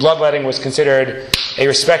history, bloodletting was considered a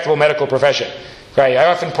respectable medical profession. Right? I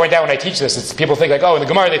often point out when I teach this, people think like, oh, in the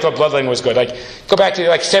Gemara they thought bloodletting was good. Like, go back to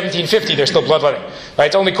like 1750, there's still bloodletting. Right?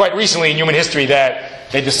 It's only quite recently in human history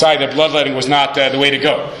that they decided that bloodletting was not the way to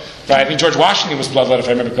go. Right? I think George Washington was bloodletted, if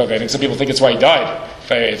I remember correctly. I think some people think it's why he died,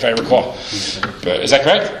 if I recall. But, is that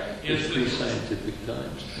correct? Yes, pre-scientific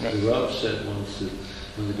times. Right. The Rav said once that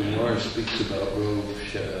when the Gemara speaks about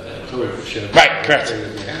right, correct.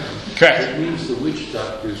 Correct. It means the witch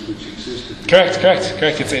doctors which existed. Correct.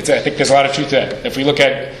 I think there's a lot of truth to that. If we look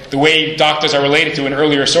at the way doctors are related to in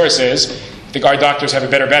earlier sources, I think our doctors have a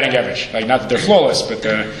better batting average. Like, not that they're flawless, but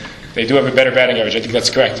they do have a better batting average. I think that's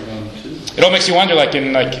correct. It all makes you wonder, like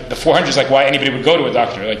in like the 400s, like why anybody would go to a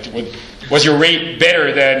doctor. Like, was your rate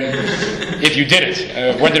better than if you did it?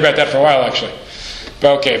 I wondered about that for a while, actually.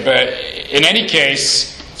 But in any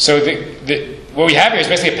case, so what we have here is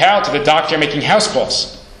basically a parallel to the doctor making house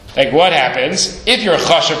calls. Like, what happens if you're a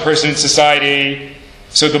chashav person in society?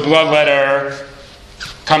 So the bloodletter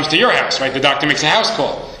comes to your house, right? The doctor makes a house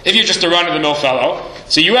call. If you're just a run-of-the-mill fellow,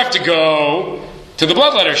 so you have to go to the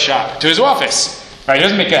bloodletter shop, to his office. Right, he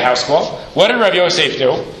doesn't make a house call. What did Rav Yosef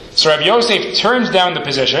do? So Rav Yosef turns down the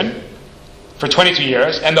position for 22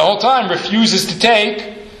 years, and the whole time refuses to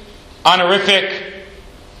take honorific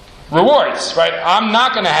rewards. Right? I'm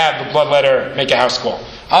not going to have the bloodletter make a house call.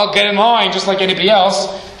 I'll get in line just like anybody else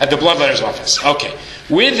at the bloodletter's office. Okay.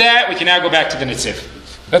 With that, we can now go back to the Netziv.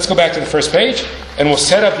 Let's go back to the first page, and we'll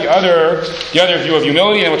set up the other view of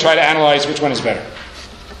humility, and we'll try to analyze which one is better.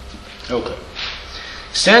 Okay.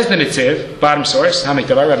 Says the Netziv, bottom source, Hamik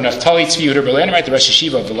Davar, Rav Naftali Tzvi Yehuda Berliner, right, the Rosh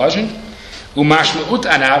Yeshiva of Volozhin. Umashma'ut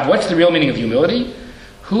anav, what's the real meaning of humility?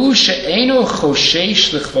 Hu she'enu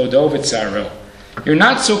choshesh l'chvodo v'tzaro. You're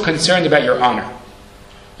not so concerned about your honor.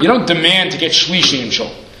 You don't demand to get shlishi in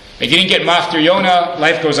shul. If you didn't get maftir yona,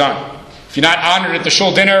 life goes on. If you're not honored at the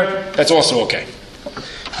shul dinner, that's also okay.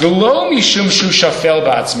 V'lo mishum shu shafel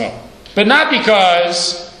ba'atzmo. But not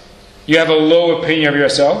because you have a low opinion of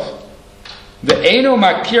yourself. The Eino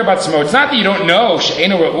Makir Batzmo, it's not that you don't know,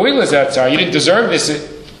 She'eno Ra'oi L'Zatzar, you didn't deserve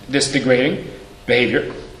this degrading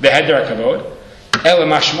behavior, Beheder HaKavod, Ela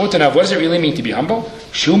Mashmutanav, what does it really mean to be humble?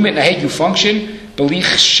 Shu Mitnaheg, you function, Belich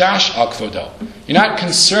Shash Al Kvodo. You're not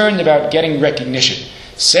concerned about getting recognition.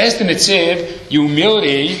 Says the Netziv,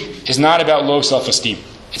 humility is not about low self-esteem.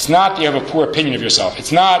 It's not that you have a poor opinion of yourself.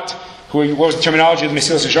 It's not, what was the terminology of the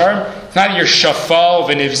Mesilas Yesharim? It's not that you're Shafal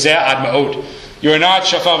V'Nivzeh Ad Ma'od. You're not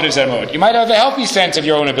shafal v'nivzeh mode. You might have a healthy sense of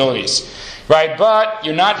your own abilities, right? But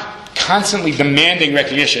you're not constantly demanding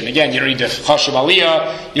recognition. Again, you don't need to chashav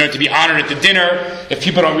aliyah. You don't need to be honored at the dinner. If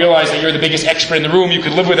people don't realize that you're the biggest expert in the room, you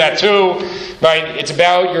could live with that too, right? It's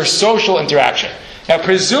about your social interaction. Now,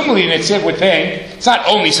 presumably, Netziv would think it's not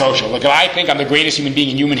only social. Look, if I think I'm the greatest human being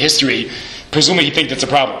in human history, presumably you think that's a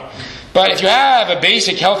problem. But if you have a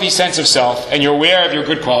basic, healthy sense of self and you're aware of your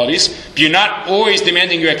good qualities, but you're not always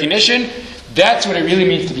demanding recognition, that's what it really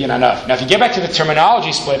means to be an anav. Now, if you get back to the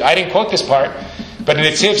terminology split, I didn't quote this part, but the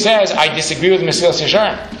Netziv says, I disagree with Mesilas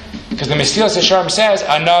Yesharim. Because the Mesilas Yesharim says,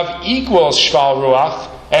 anav equals shval ruach,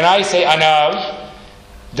 and I say anav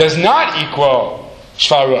does not equal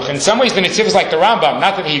shval ruach. In some ways, the Netziv is like the Rambam.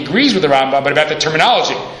 Not that he agrees with the Rambam, but about the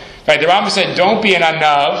terminology. Right? The Rambam said, don't be an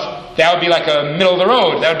anav. That would be like a middle of the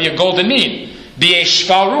road. That would be a golden mean. Be a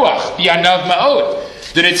shval ruach. Be anav ma'od.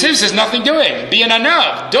 The Netziv says nothing doing. Be an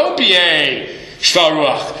anav. Don't be a shval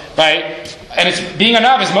ruach. Right? And it's being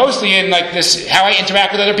anav is mostly in like this, how I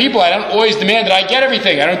interact with other people. I don't always demand that I get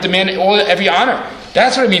everything. I don't demand every honor.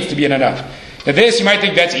 That's what it means to be an anav. Now this, you might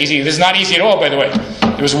think that's easy. This is not easy at all, by the way.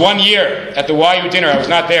 There was one year at the YU dinner, I was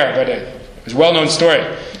not there, but it was a well-known story.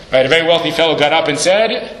 Right, a very wealthy fellow got up and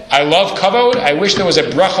said, I love kavod, I wish there was a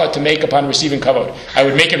bracha to make upon receiving kavod. I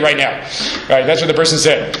would make it right now. Right, that's what the person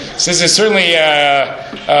said. So this is certainly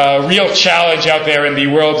a real challenge out there in the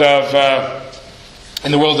world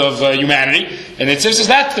of humanity. And the Netziv says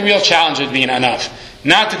that's the real challenge of being anav,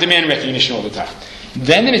 not to demand recognition all the time.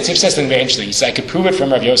 Then the Netziv says something very interesting. He says, I could prove it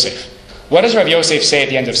from Rav Yosef. What does Rav Yosef say at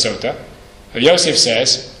the end of Sota? Rav Yosef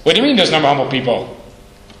says, what do you mean there's no more humble people?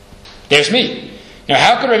 There's me. Now,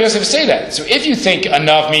 how could Rav Yosef say that? So if you think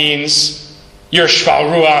anav means you're shval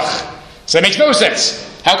ruach, so that makes no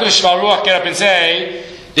sense. How could a shval ruach get up and say,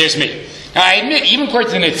 there's me? Now, I admit, even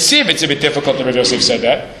according to the Netziv, it's a bit difficult that Rav Yosef said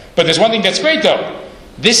that. But there's one thing that's great, though.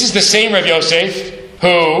 This is the same Rav Yosef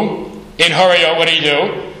who, in Harayot, what did he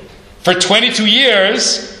do? For 22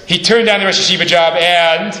 years, he turned down the Rosh Yeshiva job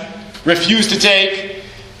and refused to take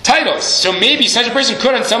titles. So maybe such a person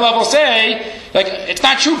could, on some level, say, like, it's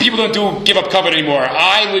not true people don't give up kavod anymore.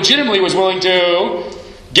 I legitimately was willing to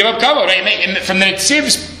give up kavod. From the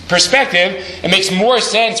Netziv's perspective, it makes more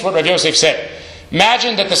sense what Rav Yosef said.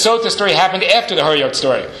 Imagine that the Sota story happened after the Harayot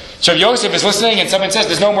story. So Rav Yosef is listening and someone says,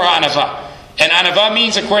 there's no more anava. And anava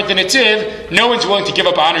means, according to Netziv, no one's willing to give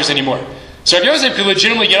up honors anymore. So Rav Yosef could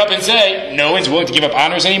legitimately get up and say, no one's willing to give up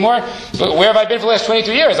honors anymore. But where have I been for the last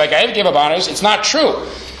 22 years? Like, I haven't given up honors. It's not true.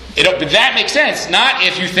 But that makes sense. Not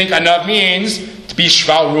if you think anav means to be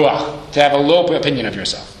shval ruach, to have a low opinion of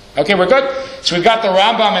yourself. Okay, we're good? So we've got the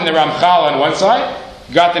Rambam and the Ramchal on one side.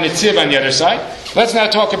 We've got the Netziv on the other side. Let's now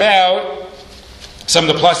talk about some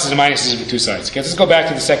of the pluses and minuses of the two sides. Okay, let's go back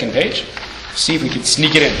to the second page. See if we can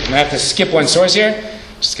sneak it in. I'm going to have to skip one source here.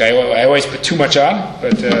 I always put too much on,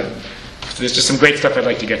 but there's just some great stuff I'd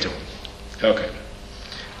like to get to. Okay.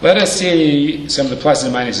 Let us see some of the pluses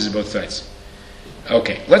and minuses of both sides.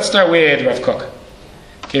 Okay, let's start with Rav Kook.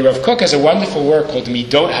 Okay, Rav Kook has a wonderful work called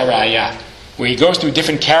Midot HaRa'aya, where he goes through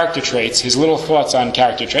different character traits, his little thoughts on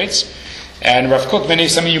character traits. And Rav Kook,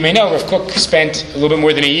 some of you may know, Rav Kook spent a little bit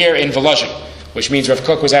more than a year in Volozhin, which means Rav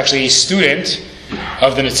Kook was actually a student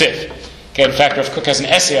of the Netziv. Okay, in fact, Rav Kook has an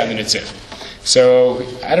essay on the Netziv. So,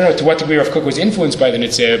 I don't know to what degree Rav Kook was influenced by the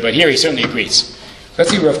Netziv, but here he certainly agrees.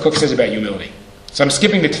 Let's see what Rav Kook says about humility. So I'm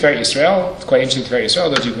skipping the Tiferet Yisrael. It's quite interesting, Tiferet Yisrael.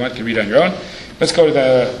 Those of you who want can read it on your own. Let's go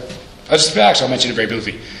to I'll mention it very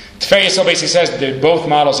briefly. Tiferet Yisrael basically says that both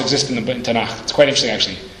models exist in Tanakh. It's quite interesting,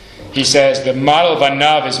 actually. He says the model of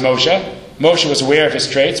Anav is Moshe. Moshe was aware of his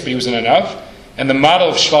traits, but he was an Anav. And the model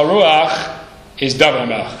of Shval Ruach is David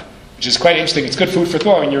HaMelech, which is quite interesting. It's good food for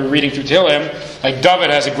thought when you're reading through Tehillim. Like David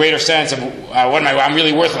has a greater sense of I'm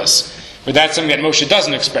really worthless. But that's something that Moshe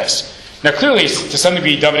doesn't express. Now clearly, to some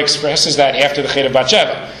degree, David expresses that after the Chet of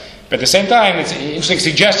Bathsheba. But at the same time, it's an interesting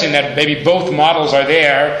suggestion that maybe both models are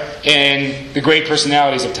there in the great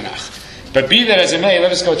personalities of Tanakh. But be that as it may,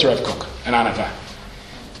 let us go to Rav Kook and Anava.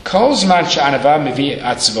 Kol zman she'anava mevi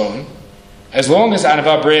atzvon, as long as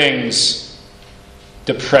Anava brings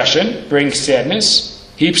depression, brings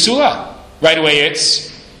sadness, he psula. Right away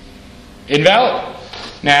it's invalid.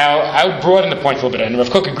 Now, I would broaden the point a little bit, and Rav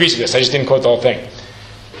Kook agrees with this. I just didn't quote the whole thing.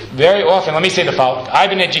 Very often, let me say the following. I've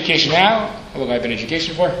been in education now. How long have I been in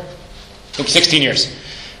education for? 16 years.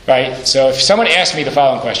 Right? So if someone asked me the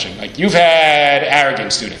following question, like, you've had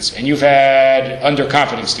arrogant students, and you've had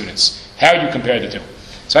underconfident students. How do you compare the two?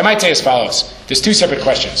 So I might say as follows. There's two separate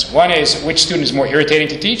questions. One is, which student is more irritating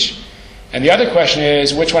to teach? And the other question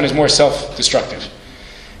is, which one is more self-destructive?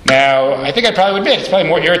 Now, I think I'd probably admit it's probably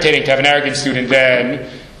more irritating to have an arrogant student than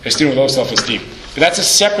a student with low self-esteem. But that's a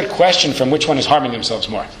separate question from which one is harming themselves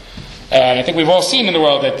more. And I think we've all seen in the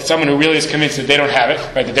world that someone who really is convinced that they don't have it,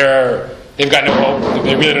 right, that they've got no hope, that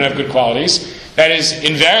they really don't have good qualities, that is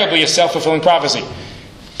invariably a self-fulfilling prophecy.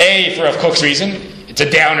 For Rav Kook's reason, it's a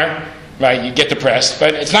downer, right? You get depressed.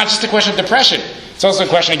 But it's not just a question of depression. It's also a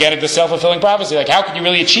question, again, of the self-fulfilling prophecy. Like, how can you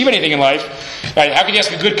really achieve anything in life? Right? How can you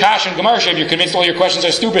ask a good kasha and Gemara if you're convinced all your questions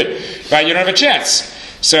are stupid? Right? You don't have a chance.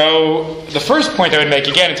 So, the first point I would make,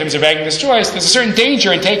 again, in terms of making this choice, there's a certain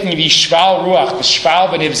danger in taking the shval ruach, the shval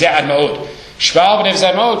b'nivzeh ad ma'od. Shval b'nivzeh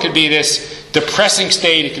ad ma'od could be this depressing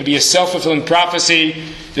state. It could be a self-fulfilling prophecy.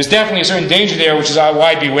 There's definitely a certain danger there, which is why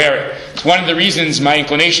I'd be wary. It's one of the reasons my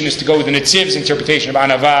inclination is to go with the Netziv's interpretation of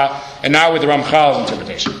Anava and not with the Ramchal's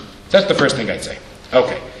interpretation. That's the first thing I'd say.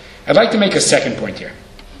 Okay. I'd like to make a second point here.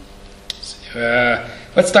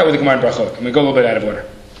 Let's start with the Gemara in Brachot. I'm going to go a little bit out of order.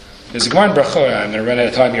 There's a Gemara in Brachot. I'm going to run out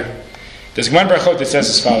of time here. There's a Gemara in Brachot that says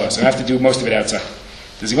as follows. I have to do most of it outside.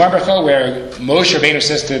 There's a Gemara in Brachot where Moshe Rabbeinu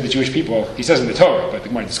says to the Jewish people, he says in the Torah, but the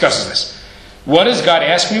Gemara discusses this. What does God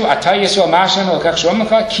ask from you? Atay Yisrael Mashan L'kach Shalom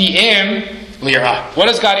L'cha Ki Im lira. What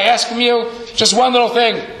does God ask from you? Just one little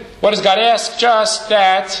thing. What does God ask? Just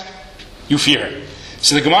that you fear Him.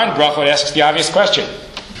 So the Gemara in Brachot asks the obvious question.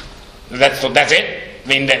 That's it? I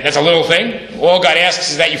mean, that's a little thing. All God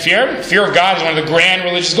asks is that you fear Him. Fear of God is one of the grand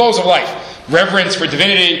religious goals of life. Reverence for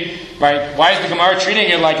divinity, right? Why is the Gemara treating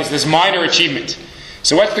it like it's this minor achievement?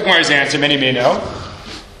 So what's the Gemara's answer? Many may know.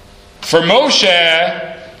 For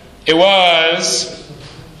Moshe, it was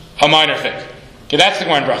a minor thing. Okay, that's the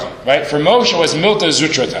Gemara in Brachot, right? For Moshe, it was milta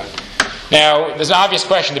zutrata. Now, there's an obvious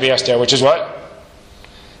question to be asked there, which is what?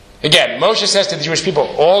 Again, Moshe says to the Jewish people,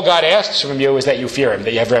 all God asks from you is that you fear Him,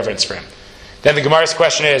 that you have reverence for Him. Then the Gemara's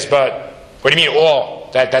question is, but what do you mean all?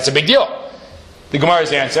 That's a big deal. The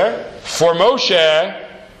Gemara's answer, for Moshe,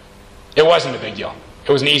 it wasn't a big deal.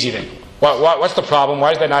 It was an easy thing. What's the problem?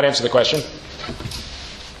 Why does that not answer the question?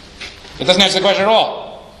 It doesn't answer the question at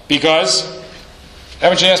all. Because,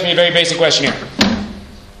 everyone should ask me a very basic question here.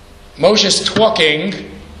 Moshe's talking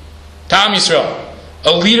to Am Yisrael.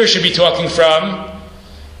 A leader should be talking from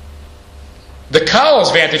the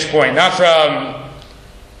Kal's vantage point, not from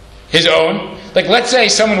his own. Like, let's say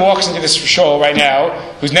someone walks into this shul right now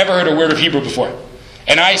who's never heard a word of Hebrew before.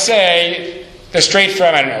 And I say, they're straight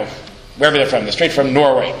from, I don't know, wherever they're from. They're straight from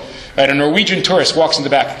Norway. Right? A Norwegian tourist walks in the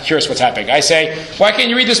back, curious what's happening. I say, why can't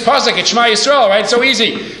you read this pasuk? It's Shema Yisrael, right? It's so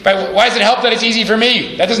easy. Right? Why does it help that it's easy for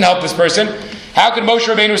me? That doesn't help this person. How could Moshe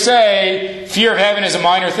Rabbeinu say, fear of heaven is a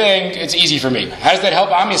minor thing, it's easy for me? How does that help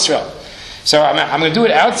Am Yisrael? So I'm going to do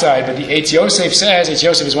it outside, but the Eitz Yosef says, Eitz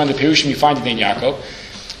Yosef is one of the Pirushim you find in Din Yaakov.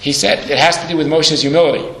 He said it has to do with Moshe's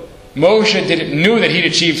humility. Moshe knew that he'd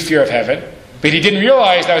achieved fear of heaven, but he didn't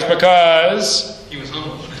realize that was because He was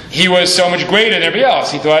humble. he was so much greater than everybody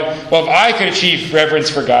else. He thought, well, if I could achieve reverence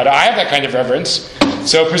for God, I have that kind of reverence,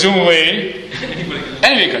 so presumably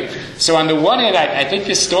anybody could. So on the one hand, I think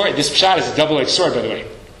this shot is a double-edged sword, by the way.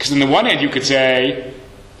 Because on the one hand, you could say,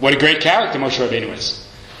 what a great character Moshe Rabbeinu is.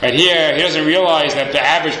 Right here, he doesn't realize that the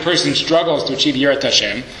average person struggles to achieve Yirat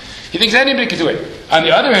Hashem. He thinks anybody could do it. On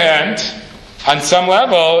the other hand, on some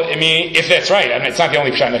level, I mean, if that's right, I mean, it's not the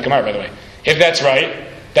only shot in the Gemara, by the way. If that's right,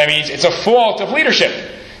 that means it's a fault of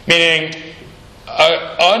leadership. Meaning,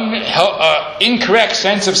 an incorrect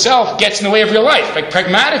sense of self gets in the way of your life. Like,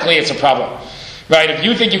 pragmatically, it's a problem. Right? If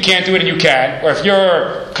you think you can't do it and you can, or if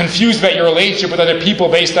you're confused about your relationship with other people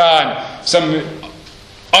based on some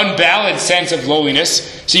unbalanced sense of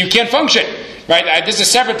lowliness, so you can't function. Right? This is a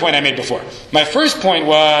separate point I made before. My first point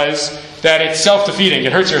was that it's self-defeating.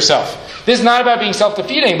 It hurts yourself. This is not about being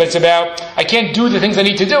self-defeating, but it's about, I can't do the things I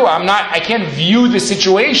need to do. I can't view the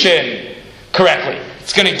situation correctly.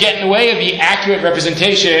 It's going to get in the way of the accurate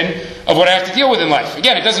representation of what I have to deal with in life.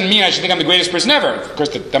 Again, it doesn't mean I should think I'm the greatest person ever. Of course,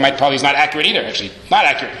 that might probably is not accurate either, actually. Not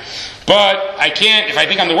accurate. But I can't, if I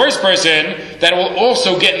think I'm the worst person, that will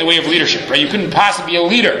also get in the way of leadership. Right? You couldn't possibly be a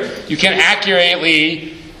leader. You can't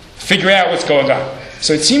accurately figure out what's going on.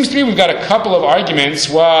 So it seems to me we've got a couple of arguments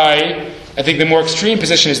why I think the more extreme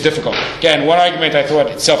position is difficult. Again, one argument I thought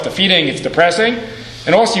it's self-defeating, it's depressing,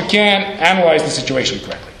 and also you can't analyze the situation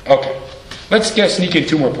correctly. Okay. Let's sneak in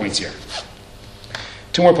 2 more points here.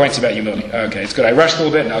 2 more points about humility. Okay, it's good. I rushed a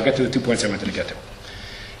little bit, and I'll get to the 2 points I wanted to get to.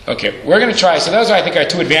 Okay, we're going to try. So those, I think, are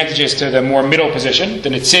 2 advantages to the more middle position, the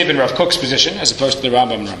Netziv and Rav Kook's position, as opposed to the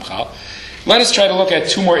Rambam and Ramchal. Let us try to look at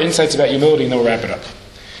 2 more insights about humility, and then we'll wrap it up.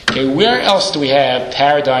 Okay, where else do we have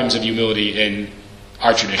paradigms of humility in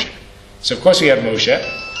our tradition? So, of course, we have Moshe,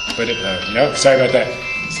 but sorry about that.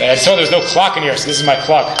 So I saw there's no clock in here, so this is my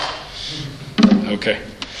clock. Okay.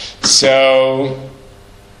 So,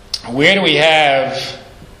 where do we have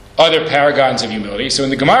other paragons of humility? So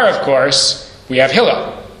in the Gemara, of course, we have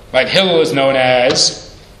Hillel. Right? Hillel is known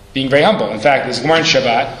as being very humble. In fact, there's a Gemara in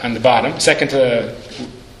Shabbat on the bottom, second to the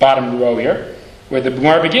bottom row here, where the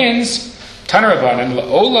Gemara begins, Taner Rabbanan,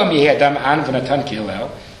 L'olam yehi adam an v'natan ki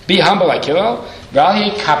Hillel. Be humble like Hillel,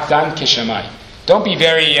 v'alhi kapdan kishamai. Don't be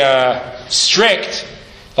very strict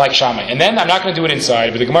like Shammai. And then, I'm not going to do it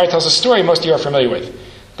inside, but the Gemara tells a story most of you are familiar with.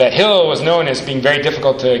 That Hillel was known as being very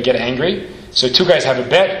difficult to get angry. So 2 guys have a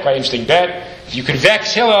bet, quite an interesting bet. If you can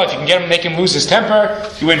vex Hillel, if you can make him lose his temper,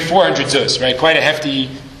 you win 400 zuz, right? Quite a hefty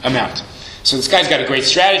amount. So this guy's got a great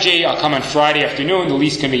strategy. I'll come on Friday afternoon, the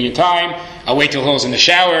least convenient time. I'll wait till Hillel's in the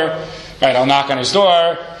shower. Right? I'll knock on his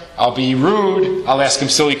door. I'll be rude. I'll ask him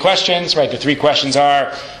silly questions. Right? The 3 questions are,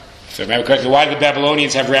 if I remember correctly, why do the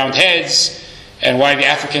Babylonians have round heads? And why do the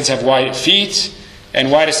Africans have wide feet? And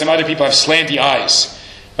why do some other people have slanty eyes?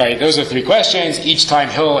 Right, those are 3 questions. Each time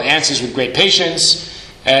Hillel answers with great patience,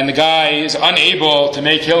 and the guy is unable to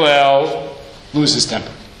make Hillel lose his temper.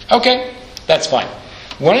 Okay, that's fine.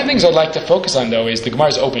 One of the things I'd like to focus on, though, is the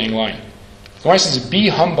Gemara's opening line. The Gemara says, be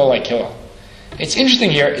humble like Hillel. It's interesting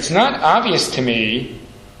here. It's not obvious to me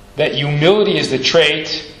that humility is the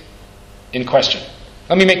trait in question.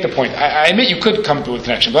 Let me make the point. I admit you could come to a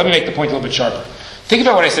connection, but let me make the point a little bit sharper. Think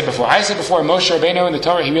about what I said before. I said before, Moshe Rabbeinu in the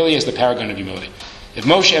Torah, he really is the paragon of humility. If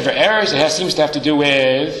Moshe ever errs, it seems to have to do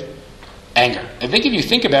with anger. I think if you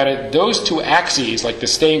think about it, those two axes, like the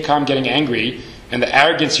staying calm, getting angry, and the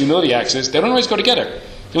arrogance, humility axis, they don't always go together.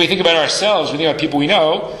 When we think about ourselves, we think about people we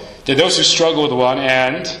know, they're those who struggle with one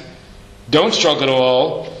and don't struggle at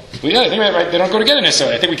all. Well, yeah, think about it, right? They don't go together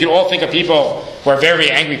necessarily. I think we can all think of people who are very,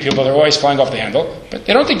 very angry people, they're always flying off the handle, but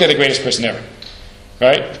they don't think they're the greatest person ever.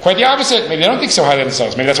 Right? Quite the opposite. Maybe they don't think so highly of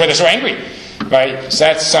themselves. Maybe that's why they're so angry. Right? So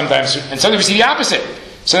that's sometimes, and sometimes we see the opposite.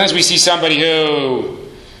 Sometimes we see somebody who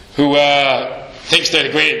thinks they're the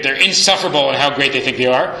great, they're insufferable in how great they think they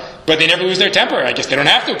are, but they never lose their temper. I guess they don't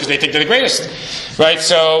have to because they think they're the greatest. Right?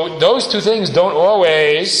 So those two things don't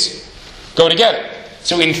always go together.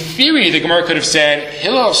 So in theory, the Gemara could have said,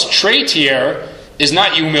 Hillel's trait here is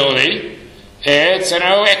not humility, it's,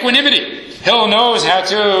 equanimity. Hillel knows how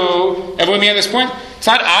to, everyone with me at this point? It's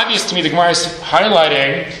not obvious to me the Gemara is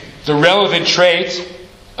highlighting the relevant trait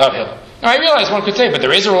of Hillel. Now I realize one could say, but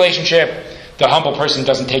there is a relationship. The humble person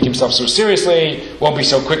doesn't take himself so seriously, won't be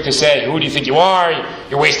so quick to say, who do you think you are?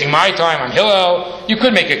 You're wasting my time on Hillel. You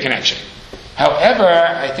could make a connection. However,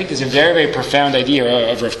 I think there's a very, very profound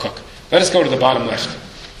idea of Rav Kook. Let us go to the bottom left.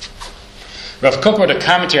 Rav Kook wrote a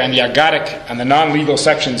commentary on the Agadic, on the non-legal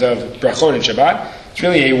sections of Brachot and Shabbat. It's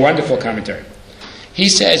really a wonderful commentary. He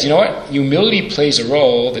says, you know what? Humility plays a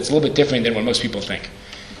role that's a little bit different than what most people think.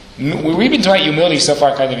 We've been talking about humility so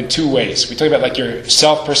far kind of in two ways. We talk about like your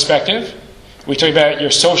self-perspective. We talk about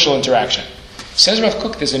your social interaction. Says Rav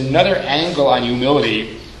Kook, there's another angle on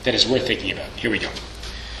humility that is worth thinking about. Here we go.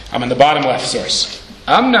 I'm on the bottom left source.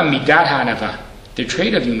 Amna midat ha'anava, the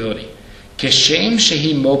trait of humility. Keshem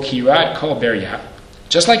shehi mokirat kol beria,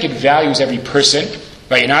 just like it values every person,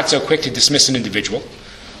 right? You're not so quick to dismiss an individual.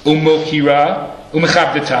 Umokira,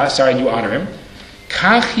 umechabdata, and you honor him.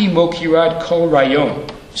 Kachi mokirat kol rayon.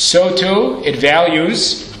 So too, it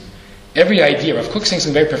values every idea. Rav Kook saying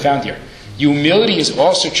something very profound here. Humility is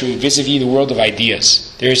also true vis-a-vis the world of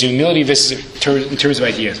ideas. There is humility in terms of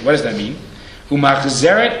ideas. What does that mean?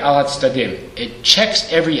 Umachzeret al hatzadim. It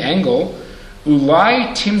checks every angle.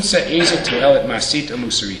 Ulai timsa eza toelet masit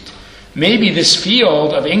umusarit. Maybe this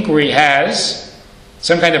field of inquiry has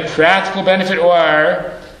some kind of practical benefit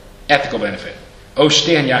or ethical benefit.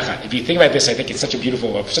 Oshtehan yachad. If you think about this, I think it's such a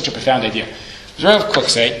beautiful, such a profound idea. Rav Kook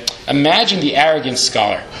say, imagine the arrogant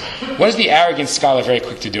scholar. What is the arrogant scholar very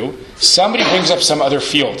quick to do? Somebody brings up some other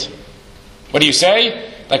field. What do you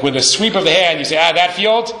say? Like with a sweep of the hand, you say, that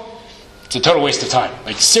field? It's a total waste of time.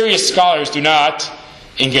 Like serious scholars do not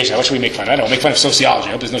engage in that. What should we make fun of? I don't know, make fun of sociology.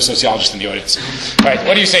 I hope there's no sociologist in the audience. Right,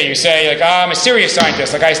 what do you say? You say, like, I'm a serious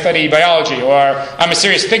scientist, like I study biology, or I'm a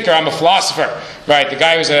serious thinker, I'm a philosopher. Right, the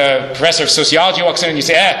guy who's a professor of sociology walks in and you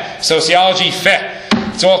say, sociology, feh.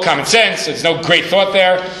 It's all common sense. There's no great thought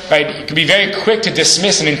there. Right? You can be very quick to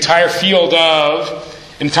dismiss an entire field of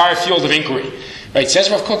inquiry. Right? Says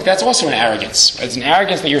Rav Kook, that's also an arrogance. It's an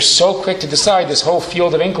arrogance that you're so quick to decide this whole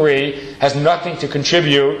field of inquiry has nothing to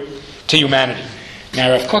contribute to humanity.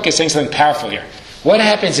 Now Rav Kook is saying something powerful here. What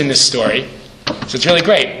happens in this story? So it's really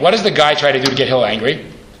great. What does the guy try to do to get Hillel angry?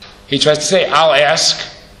 He tries to say, I'll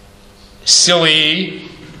ask silly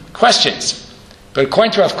questions. But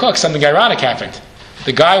according to Rav Kook, something ironic happened.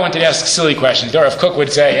 The guy wanted to ask silly questions. Rav Kook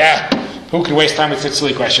would say, who could waste time with such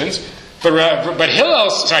silly questions? But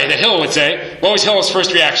Hillel would say, what was Hillel's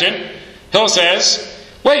first reaction? Hillel says,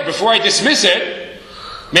 wait, before I dismiss it,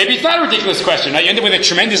 maybe it's not a ridiculous question. Now you end up with a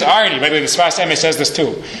tremendous irony. By the way, the Sfas Emes says this too.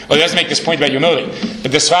 Well, he doesn't make this point about humility.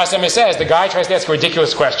 But the Sfas Emes says, the guy tries to ask a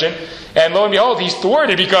ridiculous question, and lo and behold, he's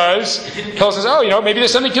thwarted because Hillel says, maybe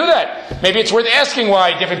there's something to that. Maybe it's worth asking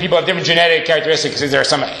why different people have different genetic characteristics. Is there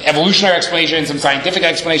some evolutionary explanation, some scientific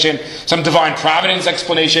explanation, some divine providence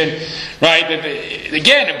explanation? Right?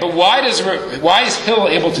 Again, but why is Hillel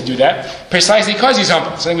able to do that? Precisely because he's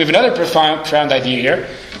humble. So I think we have another profound idea here.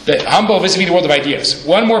 The humble vis-a-vis the world of ideas.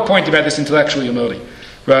 One more point about this intellectual humility.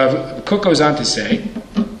 Rav Kook goes on to say,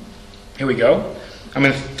 here we go. I'm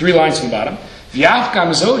in 3 lines from the bottom. There's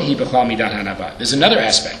another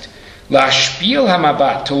aspect. Lashpil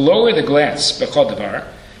hamabat, to lower the glance.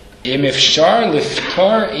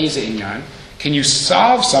 Can you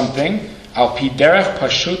solve something al pi derech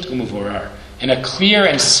pashut umuvorar, in a clear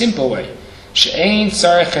and simple way? She'ein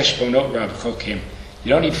tzarech cheshbonot Rav Chokim. You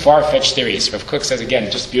don't need far-fetched theories. Rav Kook says again,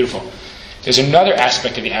 just beautiful. There's another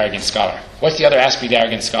aspect of the arrogant scholar. What's the other aspect of the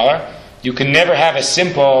arrogant scholar? You can never have a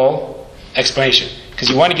simple explanation, because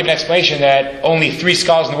you want to give an explanation that only 3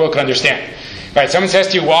 scholars in the world can understand. Right? Someone says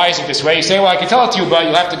to you, why is it this way? You say, well, I can tell it to you, but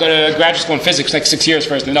you'll have to go to graduate school in physics next 6 years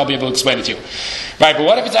first, and then I'll be able to explain it to you. Right? But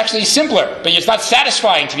what if it's actually simpler, but it's not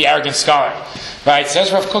satisfying to the arrogant scholar? Right?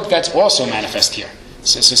 Says Rav Kook, that's also manifest here.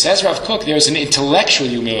 So says Rav Kook, there's an intellectual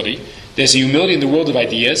humility. There's a humility in the world of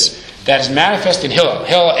ideas that is manifest in Hillel.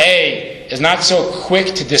 Hillel, A, is not so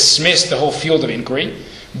quick to dismiss the whole field of inquiry.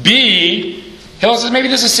 B, Hillel says maybe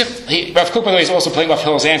this is... Rav Kook, by the way, is also playing off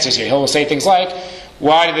Hillel's answers here. Hillel will say things like,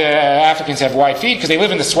 why do the Africans have wide feet? Because they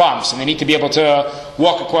live in the swamps, and they need to be able to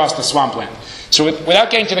walk across the swampland. So without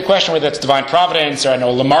getting to the question whether it's divine providence or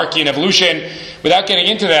Lamarckian evolution, without getting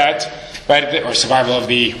into that, right, or survival of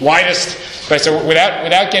the widest, right, so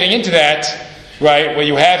without getting into that, right, what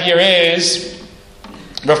you have here is,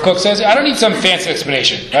 Rav Kook says, I don't need some fancy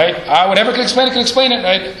explanation, right? Whatever can explain it,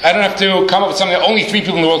 right? I don't have to come up with something that only 3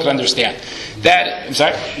 people in the world can understand. That, I'm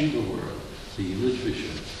sorry? The world, the literature,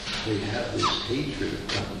 they have this hatred of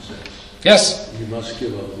common sense. Yes. You must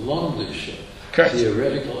give a longish, correct,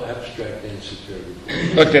 theoretical, abstract answer to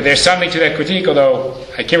everything. Look, there's something to that critique, although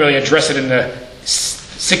I can't really address it in the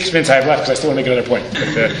 6 minutes I have left because I still want to make another point.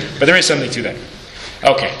 But there is something to that.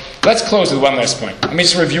 Okay, let's close with one last point. Let me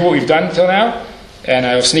just review what we've done until now, and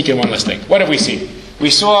I'll sneak in one last thing. What have we seen?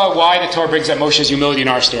 We saw why the Torah brings up Moshe's humility in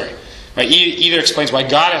our story. Right? Either explains why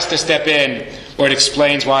God has to step in, or it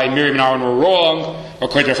explains why Miriam and Aaron were wrong, or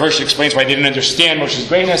according to Hirsch, it explains why they didn't understand Moshe's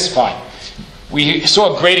greatness. Fine. We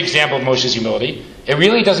saw a great example of Moshe's humility. It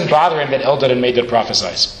really doesn't bother him that Eldad and Medad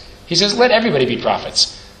prophesize. He says, let everybody be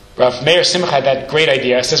prophets. Rav Meir Simcha had that great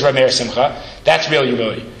idea. Says Rav Meir Simcha, that's real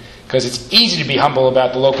humility. Because it's easy to be humble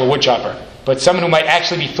about the local woodchopper. But someone who might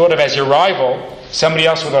actually be thought of as your rival, somebody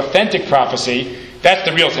else with authentic prophecy, that's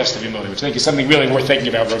the real test of humility, which I think is something really worth thinking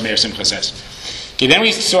about, Rav Meir Simcha says. Okay, then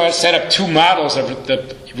we set up 2 models of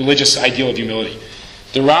the religious ideal of humility.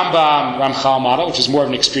 The Ramchal model, which is more of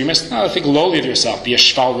an extremist, think lowly of yourself, be a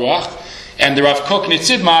shval ruach. And the Rav Kook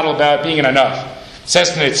Nitzid model about being an anav.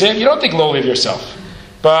 Says to Nitzid, you don't think lowly of yourself,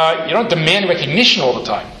 but you don't demand recognition all the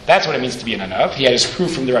time. That's what it means to be an anav. He had his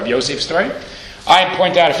proof from the Rav Yosef story. I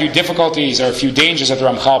point out a few difficulties or a few dangers of the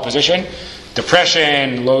Ramchal position.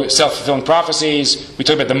 Depression, self-fulfilling prophecies. We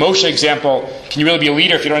talked about the Moshe example. Can you really be a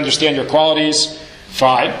leader if you don't understand your qualities?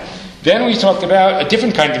 Fine. Then we talked about a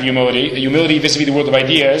different kind of humility, a humility vis-a-vis the world of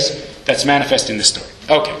ideas that's manifest in this story.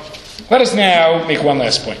 Okay. Let us now make one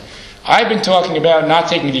last point. I've been talking about not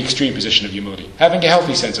taking the extreme position of humility, having a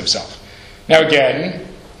healthy sense of self. Now again,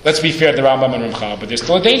 let's be fair to the Rambam and Ramchal, but there's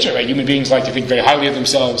still a danger, right? Human beings like to think very highly of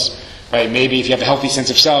themselves, right? Maybe if you have a healthy sense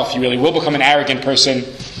of self, you really will become an arrogant person.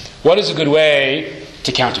 What is a good way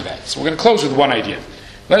to counter that? So we're going to close with one idea.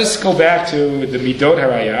 Let us go back to the Midot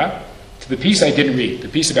Haraya, to the piece I didn't read, the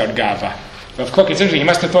piece about Gava. Rav Kook, it's interesting, he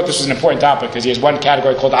must have thought this was an important topic because he has one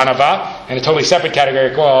category called Anava and a totally separate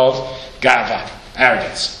category called Gava,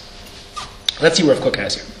 arrogance. Let's see what Rav Kook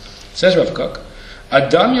has here. Says Rav Kook,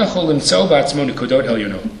 Adam yachol limtzo ba'atzmo nekudot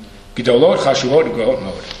elyono, gedolot chashuvot u'gohot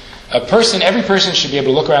mod. Every person should be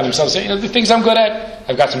able to look around themselves and say, the things I'm good at,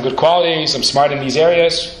 I've got some good qualities, I'm smart in these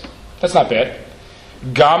areas. That's not bad.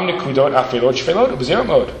 Gam nekudot afilot shvelot u'b'zerot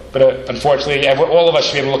mod. But unfortunately, all of us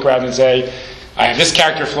should be able to look around and say, I have this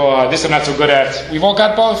character flaw, this I'm not so good at. We've all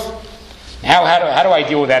got both. How do I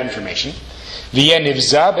deal with that information? You're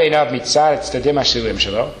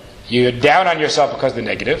down on yourself because of the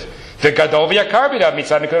negative.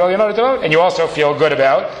 And you also feel good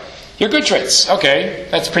about your good traits. Okay,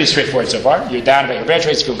 that's pretty straightforward so far. You're down about your bad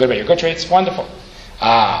traits, you feel good about your good traits. Wonderful.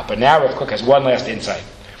 But now Rav Kook has one last insight.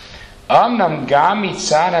 But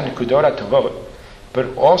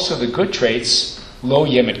also the good traits, lo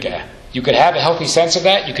yemedgeh. You could have a healthy sense of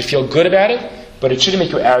that, you could feel good about it, but it shouldn't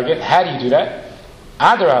make you arrogant. How do you do that?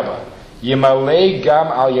 Adarabah. Yemalei gam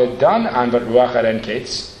al yadan an bat ruach aren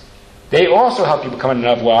kates. They also help you become an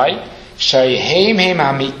anav. Why? Shayheim heim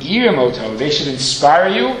hami'irim oto. They should inspire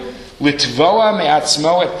you. Litvoa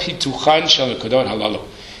me'atzmo et pituchan shel nekudot halalu.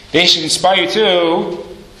 They should inspire you to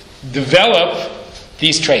develop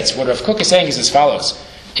these traits. What Rav Kook is saying is as follows.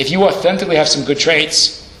 If you authentically have some good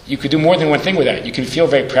traits, you could do more than one thing with that. You can feel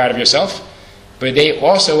very proud of yourself, but they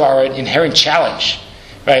also are an inherent challenge.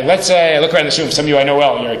 Right? Let's say I look around this room. Some of you I know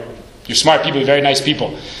well. You're smart people, you're very nice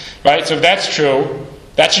people. Right? So if that's true,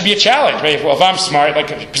 that should be a challenge. Right? Well, if I'm smart,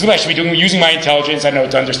 presumably I should be using my intelligence, I know,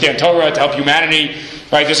 to understand Torah, to help humanity.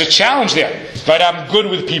 Right? There's a challenge there. Right? I'm good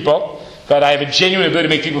with people. Right? I have a genuine ability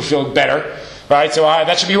to make people feel better. Right? So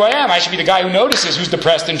that should be who I am. I should be the guy who notices who's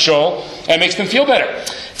depressed and shul and makes them feel better.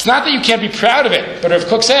 It's not that you can't be proud of it, but Rav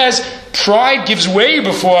Kook says pride gives way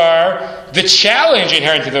before the challenge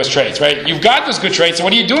inherent to those traits. Right? You've got those good traits, so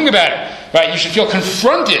what are you doing about it? Right? You should feel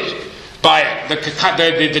confronted by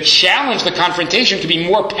it. The challenge, the confrontation can be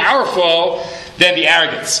more powerful than the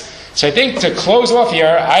arrogance. So I think to close off here,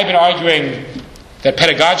 I've been arguing that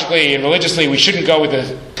pedagogically and religiously we shouldn't go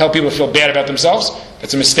with tell people to feel bad about themselves.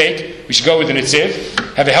 That's a mistake. We should go with the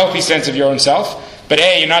nitziv. Have a healthy sense of your own self. But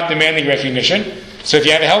you're not demanding recognition. So if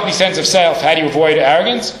you have a healthy sense of self, how do you avoid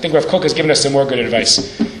arrogance? I think Rav Kook has given us some more good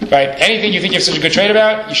advice. Right? Anything you think you have such a good trait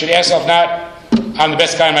about, you should ask yourself not, I'm the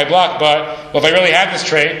best guy on my block, but, well, if I really have this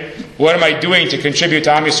trait, what am I doing to contribute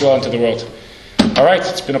to Am Yisrael and to the world? All right,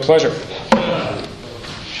 it's been a pleasure.